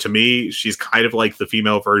 to me, she's kind of like the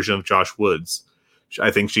female version of Josh Woods. I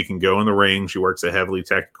think she can go in the ring. She works a heavily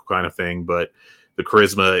technical kind of thing, but the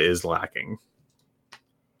charisma is lacking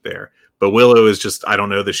there. But Willow is just, I don't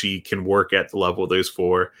know that she can work at the level of those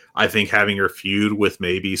four. I think having her feud with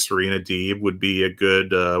maybe Serena Deeb would be a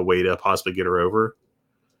good way to possibly get her over.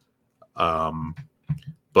 But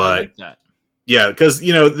like that. Yeah, because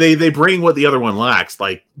they bring what the other one lacks.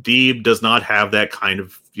 Like Deeb does not have that kind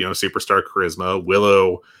of superstar charisma.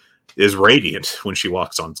 Willow is radiant when she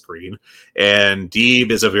walks on screen, and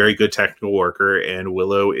Deeb is a very good technical worker, and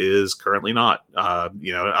Willow is currently not.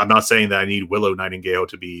 I'm not saying that I need Willow Nightingale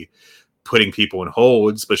to be putting people in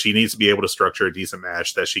holds, but she needs to be able to structure a decent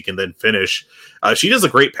match that she can then finish. She does a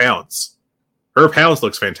great pounce. Her pounce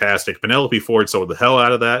looks fantastic. Penelope Ford sold the hell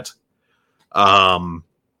out of that.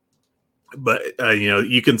 But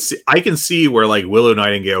you can see, I can see where like Willow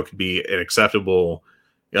Nightingale could be an acceptable,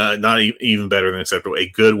 not even better than acceptable, a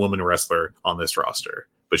good woman wrestler on this roster,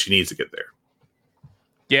 but she needs to get there.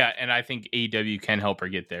 Yeah, and I think AEW can help her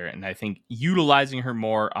get there, and I think utilizing her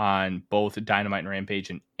more on both Dynamite and Rampage,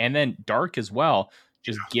 and then Dark as well,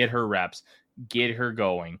 just get her reps, get her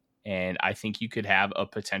going, and I think you could have a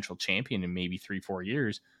potential champion in maybe 3-4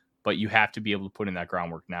 years, but you have to be able to put in that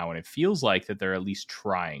groundwork now, and it feels like that they're at least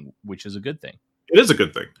trying, which is a good thing. It is a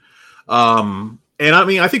good thing. And I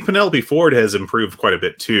mean, I think Penelope Ford has improved quite a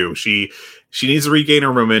bit too. She needs to regain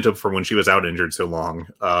her momentum from when she was out injured so long.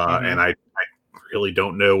 And I really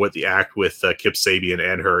don't know what the act with Kip Sabian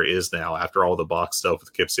and her is now after all the box stuff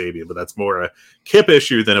with Kip Sabian, but that's more a Kip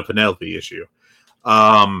issue than a Penelope issue.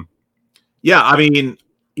 Yeah, I mean,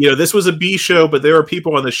 this was a B show, but there are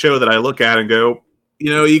people on the show that I look at and go,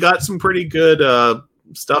 you got some pretty good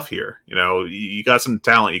stuff here. You got some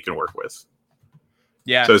talent you can work with.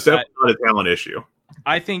 Yeah. So it's definitely not a talent issue.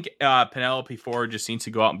 I think Penelope Ford just needs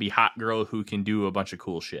to go out and be hot girl who can do a bunch of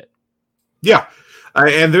cool shit. Yeah.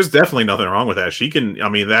 And there's definitely nothing wrong with that. She can, I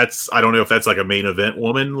don't know if that's like a main event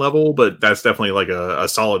woman level, but that's definitely like a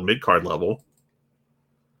solid mid-card level.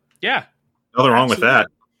 Yeah. Nothing wrong with that.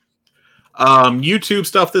 YouTube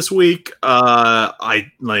stuff this week. I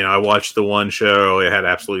watched the one show. It had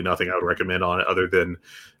absolutely nothing I would recommend on it other than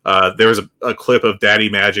there was a clip of Daddy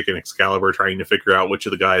Magic and Excalibur trying to figure out which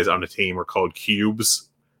of the guys on the team are called cubes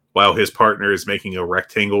while his partner is making a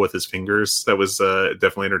rectangle with his fingers. That was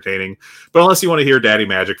definitely entertaining. But unless you want to hear Daddy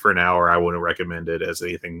Magic for an hour, I wouldn't recommend it as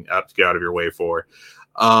anything to get out of your way for.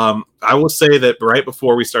 I will say that right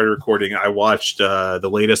before we started recording, I watched the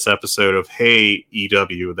latest episode of Hey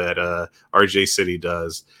EW that RJ City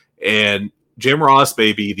does. And Jim Ross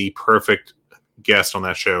may be the perfect guest on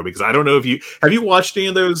that show, because I don't know if have you watched any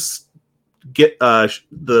of those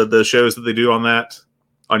the shows that they do on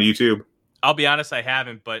YouTube? I'll be honest, I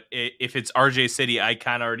haven't, but if it's RJ City, I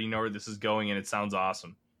kind of already know where this is going, and it sounds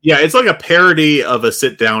awesome. Yeah, it's like a parody of a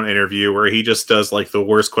sit-down interview where he just does like the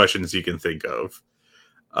worst questions you can think of.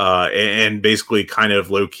 And basically kind of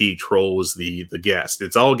low-key trolls the guest.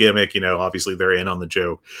 It's all gimmick, obviously they're in on the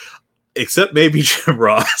joke. Except maybe Jim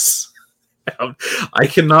Ross. I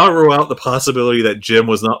cannot rule out the possibility that Jim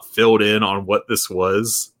was not filled in on what this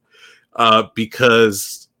was.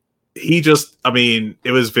 Because he just,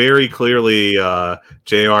 it was very clearly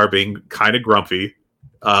JR being kind of grumpy.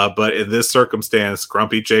 But in this circumstance,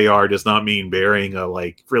 grumpy JR does not mean burying a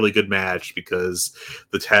really good match because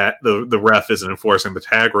the ref isn't enforcing the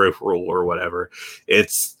tag rope rule or whatever.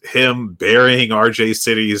 It's him burying RJ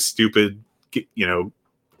City's stupid,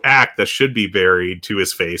 act that should be buried to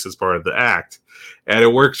his face as part of the act, and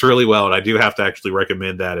it works really well. And I do have to actually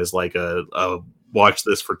recommend that as like a watch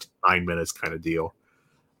this for 9 minutes kind of deal.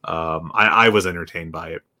 I was entertained by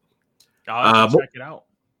it. I'll check it out.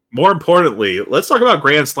 More importantly, let's talk about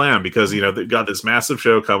Grand Slam, because they've got this massive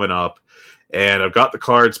show coming up, and I've got the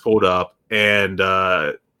cards pulled up, and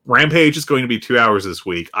Rampage is going to be 2 hours this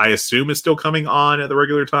week. I assume it's still coming on at the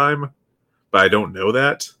regular time, but I don't know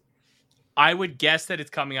that. I would guess that it's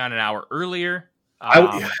coming on an hour earlier.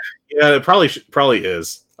 Yeah, it probably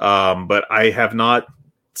is. But I have not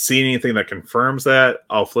seen anything that confirms that.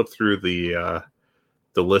 I'll flip through the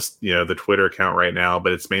list, the Twitter account right now,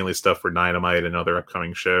 but it's mainly stuff for Dynamite and other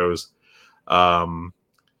upcoming shows. No,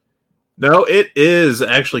 it is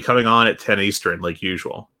actually coming on at 10 Eastern, like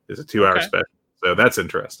usual. It's a 2-hour special. So that's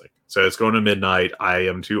interesting. So it's going to midnight. I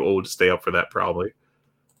am too old to stay up for that, probably.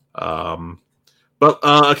 But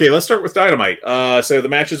okay, let's start with Dynamite. So the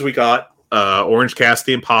matches we got, Orange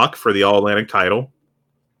Cassidy and Pac for the All-Atlantic title.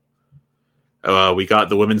 We got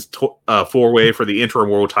the women's four-way for the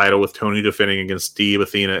interim world title with Tony defending against Steve,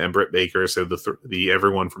 Athena, and Britt Baker. So the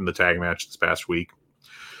everyone from the tag match this past week.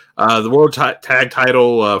 The world tag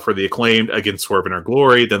title for the Acclaimed against Swerve in Our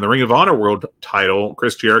Glory. Then the Ring of Honor world title,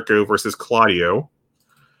 Chris Jericho versus Claudio.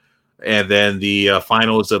 And then the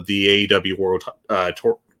finals of the AEW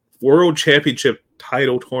World Championship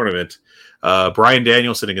title tournament, Bryan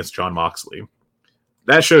Danielson against Jon Moxley.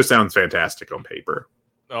 That show sounds fantastic on paper.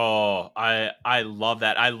 Oh, I love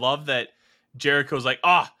that. I love that Jericho's like,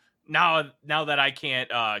 now that I can't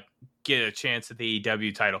get a chance at the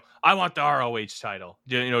AEW title, I want the ROH title.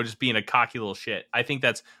 Just being a cocky little shit. I think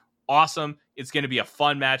that's awesome. It's going to be a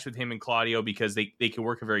fun match with him and Claudio because they can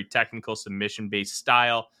work a very technical submission-based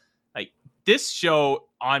style. Like, this show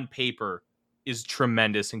on paper is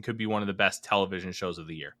tremendous and could be one of the best television shows of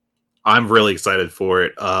the year. I'm really excited for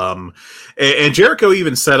it. And Jericho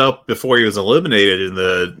even set up before he was eliminated in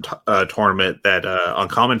the tournament that on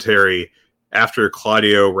commentary after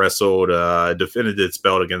Claudio wrestled, defended its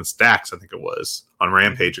belt against Dax, I think it was, on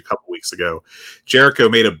Rampage a couple weeks ago. Jericho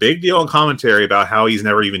made a big deal on commentary about how he's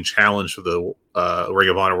never even challenged for the Ring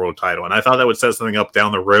of Honor World title. And I thought that would set something up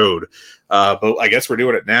down the road. But I guess we're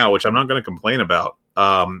doing it now, which I'm not going to complain about.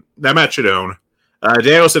 That match should own.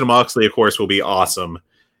 Danielson and Moxley, of course, will be awesome.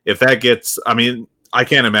 If that gets, I mean, I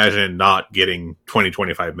can't imagine not getting 20,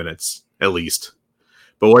 25 minutes at least.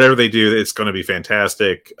 But whatever they do, it's going to be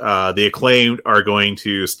fantastic. The Acclaimed are going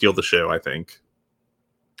to steal the show, I think.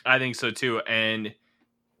 I think so too. And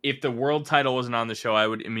if the world title wasn't on the show, I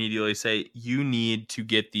would immediately say you need to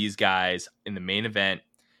get these guys in the main event,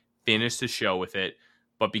 finish the show with it.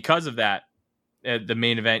 But because of that, the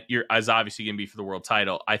main event is obviously going to be for the world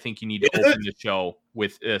title. I think you need to open the show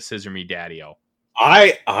with Scissor Me Daddy-O.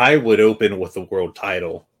 I would open with the world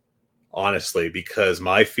title, honestly, because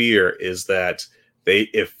my fear is that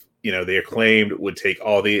if the Acclaimed would take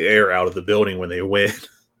all the air out of the building when they win.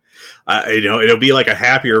 It'll be like a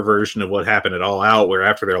happier version of what happened at All Out, where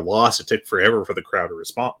after their loss, it took forever for the crowd to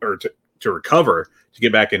respond or to recover to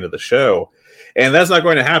get back into the show. And that's not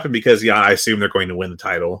going to happen because, I assume they're going to win the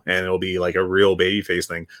title and it'll be like a real babyface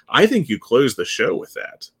thing. I think you close the show with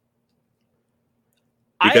that.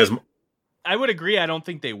 Because I would agree. I don't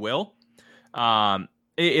think they will.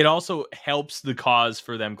 It also helps the cause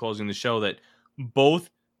for them closing the show that both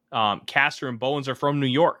Caster and Bowens are from New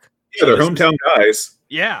York. Yeah, they're hometown guys.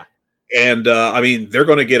 Yeah. And, they're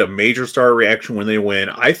going to get a major star reaction when they win.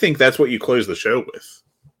 I think that's what you close the show with.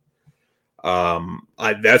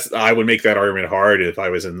 I would make that argument hard if I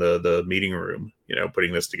was in the meeting room,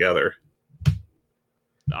 putting this together.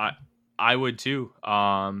 I would too.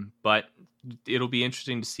 But it'll be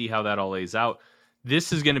interesting to see how that all lays out.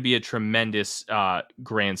 This is going to be a tremendous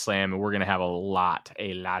Grand Slam, and we're going to have a lot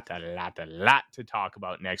to talk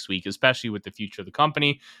about next week, especially with the future of the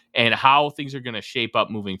company and how things are going to shape up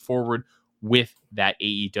moving forward with that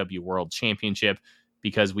AEW World Championship,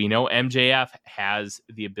 because we know MJF has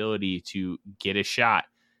the ability to get a shot,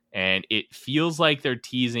 and it feels like they're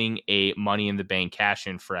teasing a Money in the Bank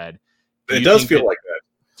cash-in, Fred. It does feel like that.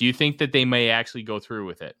 Do you think that they may actually go through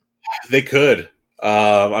with it? They could.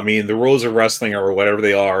 The rules of wrestling are whatever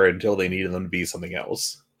they are until they need them to be something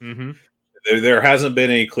else. Mm-hmm. There hasn't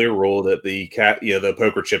been a clear rule that the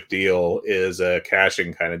poker chip deal is a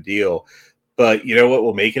cash-in kind of deal. But you know what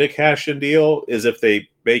will make it a cash-in deal is if they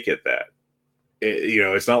make it that.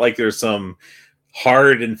 It's not like there's some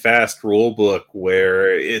hard and fast rule book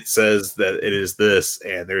where it says that it is this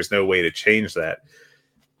and there's no way to change that.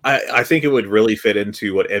 I think it would really fit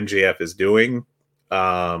into what MJF is doing.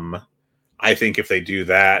 I think if they do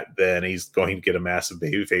that, then he's going to get a massive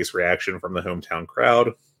babyface reaction from the hometown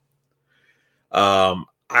crowd.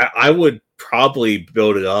 I would probably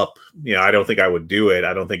build it up. I don't think I would do it.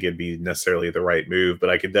 I don't think it'd be necessarily the right move, but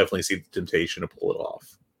I can definitely see the temptation to pull it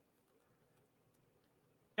off.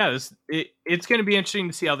 Yeah, it's going to be interesting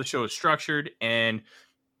to see how the show is structured, and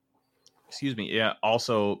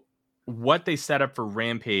also what they set up for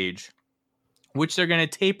Rampage, which they're going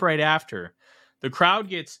to tape right after. The crowd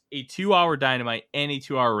gets a 2-hour Dynamite and a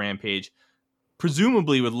 2-hour Rampage,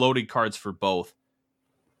 presumably with loaded cards for both.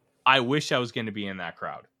 I wish I was going to be in that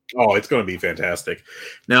crowd. Oh, it's going to be fantastic.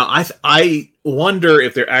 Now, I wonder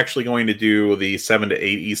if they're actually going to do the 7 to 8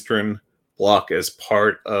 Eastern block as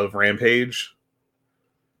part of Rampage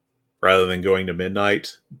rather than going to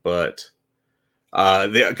midnight. But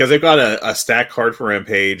because they've got a stack card for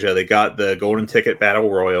Rampage, they got the Golden Ticket Battle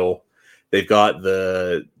Royal. They've got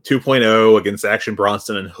the 2.0 against Action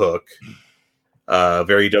Bronson and Hook.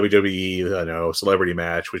 Very WWE, celebrity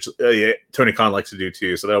match, which Tony Khan likes to do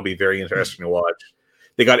too. So that'll be very interesting to watch.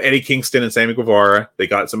 They got Eddie Kingston and Sammy Guevara. They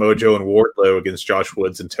got Samoa Joe and Wardlow against Josh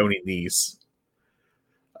Woods and Tony Nese,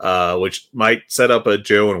 which might set up a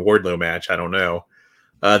Joe and Wardlow match. I don't know.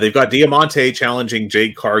 They've got Diamante challenging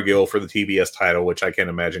Jade Cargill for the TBS title, which I can't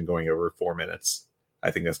imagine going over 4 minutes.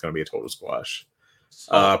 I think that's going to be a total squash.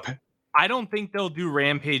 I don't think they'll do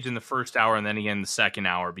Rampage in the first hour and then again the second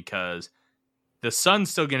hour, because the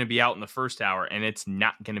sun's still going to be out in the first hour and it's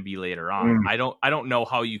not going to be later on. I don't know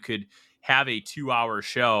how you could have a 2-hour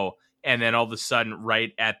show and then all of a sudden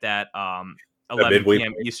right at that 11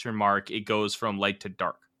 p.m. Eastern mark, it goes from light to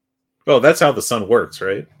dark. Well, that's how the sun works,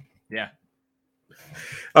 right? Yeah.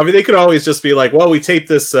 I mean, they could always just be like, "Well, we taped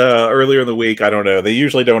this earlier in the week." I don't know. They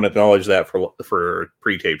usually don't acknowledge that for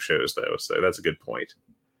pre-tape shows, though. So that's a good point.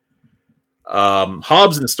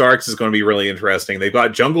 Hobbs and Starks is going to be really interesting. They've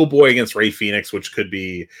got Jungle Boy against Ray Phoenix, which could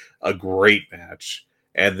be a great match.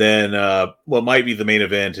 And then what might be the main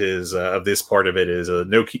event is of this part of it is a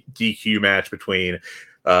no DQ match between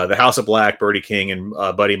the House of Black, Birdie King, and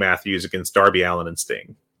Buddy Matthews against Darby Allin and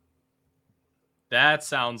Sting. That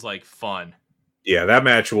sounds like fun. Yeah, that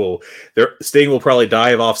match Sting will probably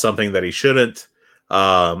dive off something that he shouldn't.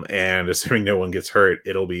 And assuming no one gets hurt,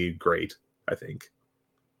 it'll be great, I think.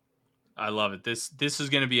 I love it. This is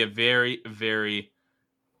going to be a very, very,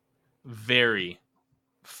 very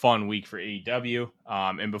fun week for AEW.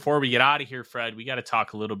 And before we get out of here, Fred, we got to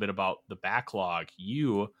talk a little bit about the backlog.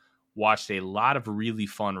 You watched a lot of really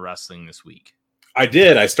fun wrestling this week. I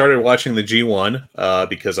did. I started watching the G1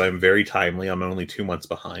 because I'm very timely. I'm only 2 months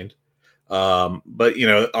behind. But,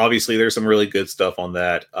 obviously there's some really good stuff on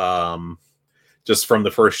that. Just from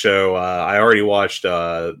the first show, I already watched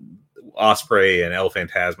Ospreay and El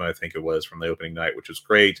Phantasmo, I think it was, from the opening night, which was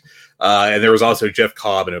great. And there was also Jeff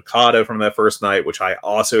Cobb and Okada from that first night, which I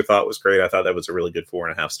also thought was great. I thought that was a really good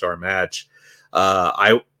 4.5-star match.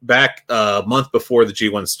 Back a month before the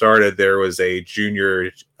G1 started, there was a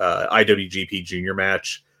junior IWGP junior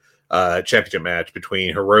match, championship match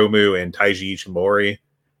between Hiromu and Taiji Ishimori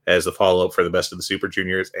as the follow-up for the Best of the Super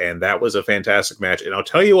Juniors, and that was a fantastic match. And I'll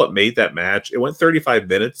tell you what made that match. It went 35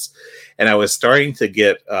 minutes, and I was starting to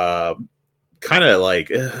get kind of like,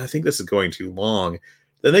 I think this is going too long.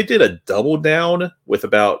 Then they did a double down with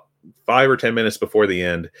about 5 or 10 minutes before the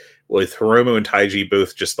end, with Hiromu and Taiji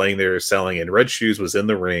both just laying there selling, and Red Shoes was in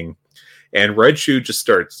the ring, and Red Shoe just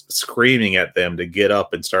starts screaming at them to get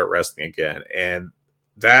up and start wrestling again, and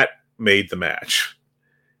that made the match.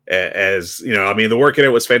 As the work in it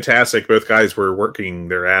was fantastic. Both guys were working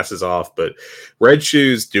their asses off, but Red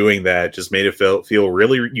Shoes doing that just made it feel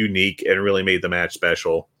really unique and really made the match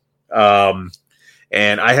special. And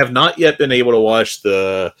I have not yet been able to watch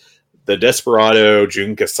the Desperado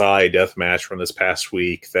Jun Kasai death match from this past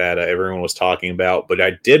week that everyone was talking about, but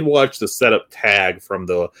I did watch the setup tag from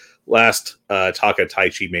the last Taka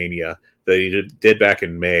Taichi Mania that he did back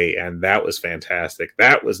in May, and that was fantastic.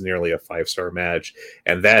 That was nearly a 5-star match,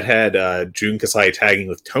 and that had Jun Kasai tagging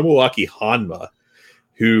with Tomoaki Hanma,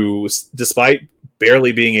 who, despite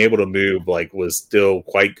barely being able to move, was still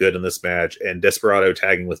quite good in this match, and Desperado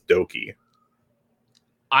tagging with Doki.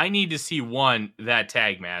 I need to see that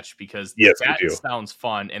tag match because that sounds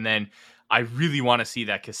fun, and then I really want to see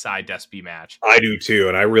that Kasai Despy match. I do too,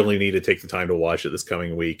 and I really need to take the time to watch it this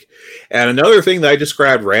coming week. And another thing that I just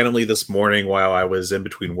grabbed randomly this morning while I was in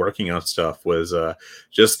between working on stuff was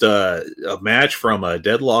just a match from a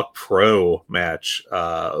Deadlock Pro match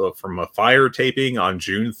from a Fire taping on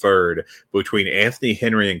June 3rd between Anthony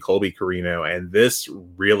Henry and Colby Corino, and this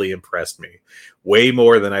really impressed me. Way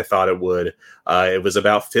more than I thought it would. It was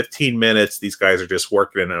about 15 minutes. These guys are just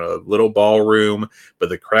working in a little ballroom, but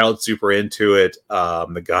the crowd's super into it.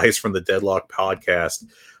 The guys from the Deadlock podcast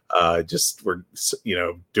just were,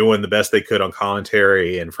 doing the best they could on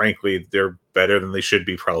commentary, and frankly, they're better than they should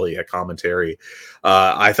be probably at commentary.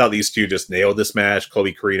 I thought these two just nailed this match.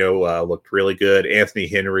 Colby Corino looked really good. Anthony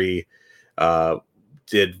Henry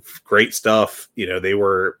did great stuff. They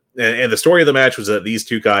were. And the story of the match was that these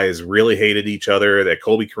two guys really hated each other, that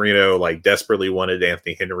Colby Corino desperately wanted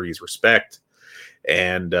Anthony Henry's respect,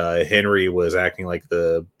 and Henry was acting like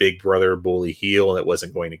the big brother bully heel that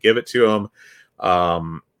wasn't going to give it to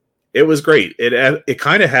him. It was great. It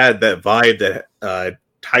kind of had that vibe that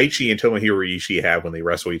Taichi and Tomohiro Ishii have when they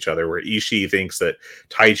wrestle each other, where Ishii thinks that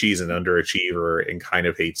Taichi's an underachiever and kind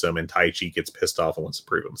of hates him, and Taichi gets pissed off and wants to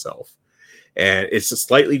prove himself. And it's a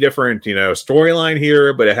slightly different, storyline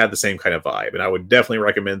here, but it had the same kind of vibe. And I would definitely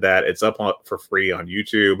recommend that. It's up for free on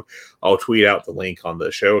YouTube. I'll tweet out the link on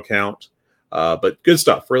the show account. But good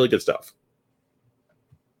stuff, really good stuff.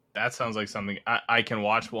 That sounds like something I can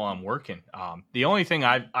watch while I'm working. The only thing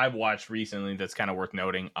I've watched recently that's kind of worth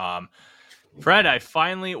noting, Fred, I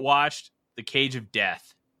finally watched The Cage of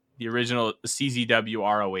Death, the original CZW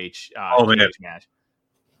ROH cage match.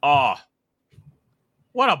 Oh,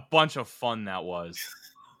 what a bunch of fun that was.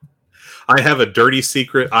 I have a dirty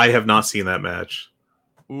secret. I have not seen that match.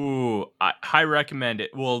 Ooh, I recommend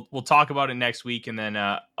it. We'll talk about it next week, and then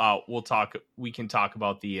we can talk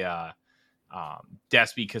about the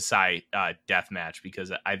Despy Kasai death match,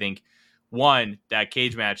 because I think that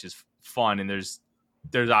cage match is fun, and there's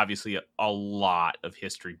obviously a lot of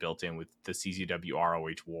history built in with the CZW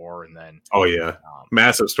ROH war, and then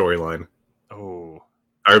massive storyline. Oh,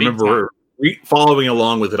 I remember following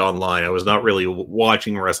along with it online. I was not really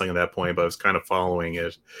watching wrestling at that point, but I was kind of following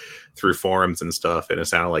it through forums and stuff, and it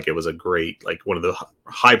sounded like it was a great, like one of the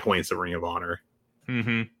high points of Ring of Honor.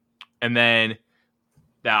 Mm-hmm. And then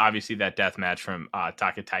obviously that death match from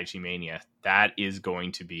Takataichi Mania, that is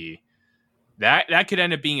going to be that could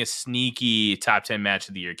end up being a sneaky top 10 match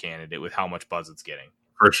of the year candidate with how much buzz it's getting.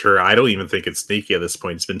 For sure. I don't even think it's sneaky at this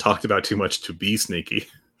point. It's been talked about too much to be sneaky.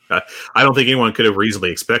 I don't think anyone could have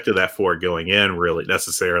reasonably expected that for it going in, really,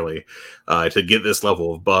 necessarily, to get this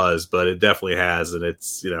level of buzz, but it definitely has, and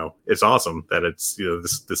it's, it's awesome that it's,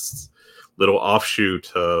 this little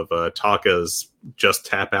offshoot of Taka's Just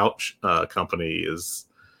Tap Out company is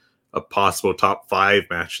a possible top 5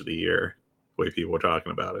 match of the year, the way people are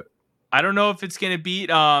talking about it. I don't know if it's going to beat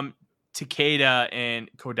Takeda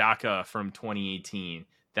and Kodaka from 2018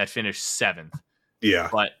 that finished 7th. Yeah.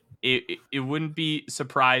 But it wouldn't be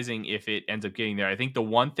surprising if it ends up getting there. I think the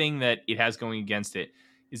one thing that it has going against it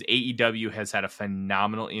is AEW has had a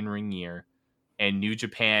phenomenal in-ring year, and New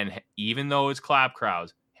Japan, even though it's clap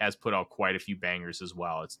crowds, has put out quite a few bangers as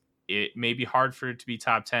well. It may be hard for it to be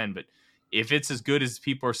top 10, but if it's as good as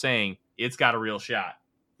people are saying, it's got a real shot.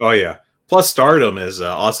 Oh, yeah. Plus, Stardom has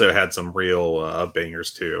also had some real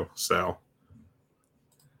bangers, too. So,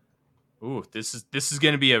 ooh, this is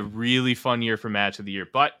going to be a really fun year for Match of the Year.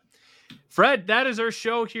 But, Fred, that is our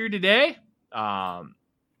show here today.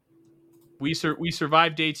 We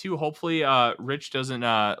survived day 2. Hopefully, Rich doesn't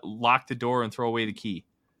lock the door and throw away the key.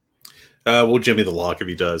 We'll jimmy the lock if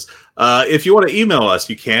he does. If you want to email us,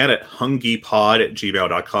 you can at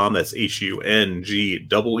hungeepod@gmail.com. That's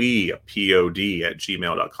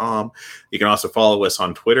HUNGEEPOD@gmail.com. You can also follow us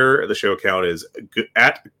on Twitter. The show account is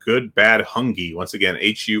at GoodBadHungee. Once again,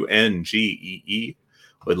 HUNGEE.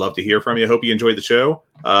 We'd love to hear from you. Hope you enjoyed the show.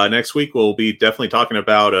 Next week, we'll be definitely talking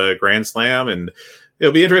about a Grand Slam, and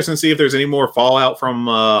it'll be interesting to see if there's any more fallout from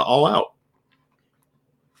All Out.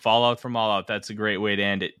 Fallout from All Out. That's a great way to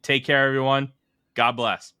end it. Take care, everyone. God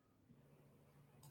bless.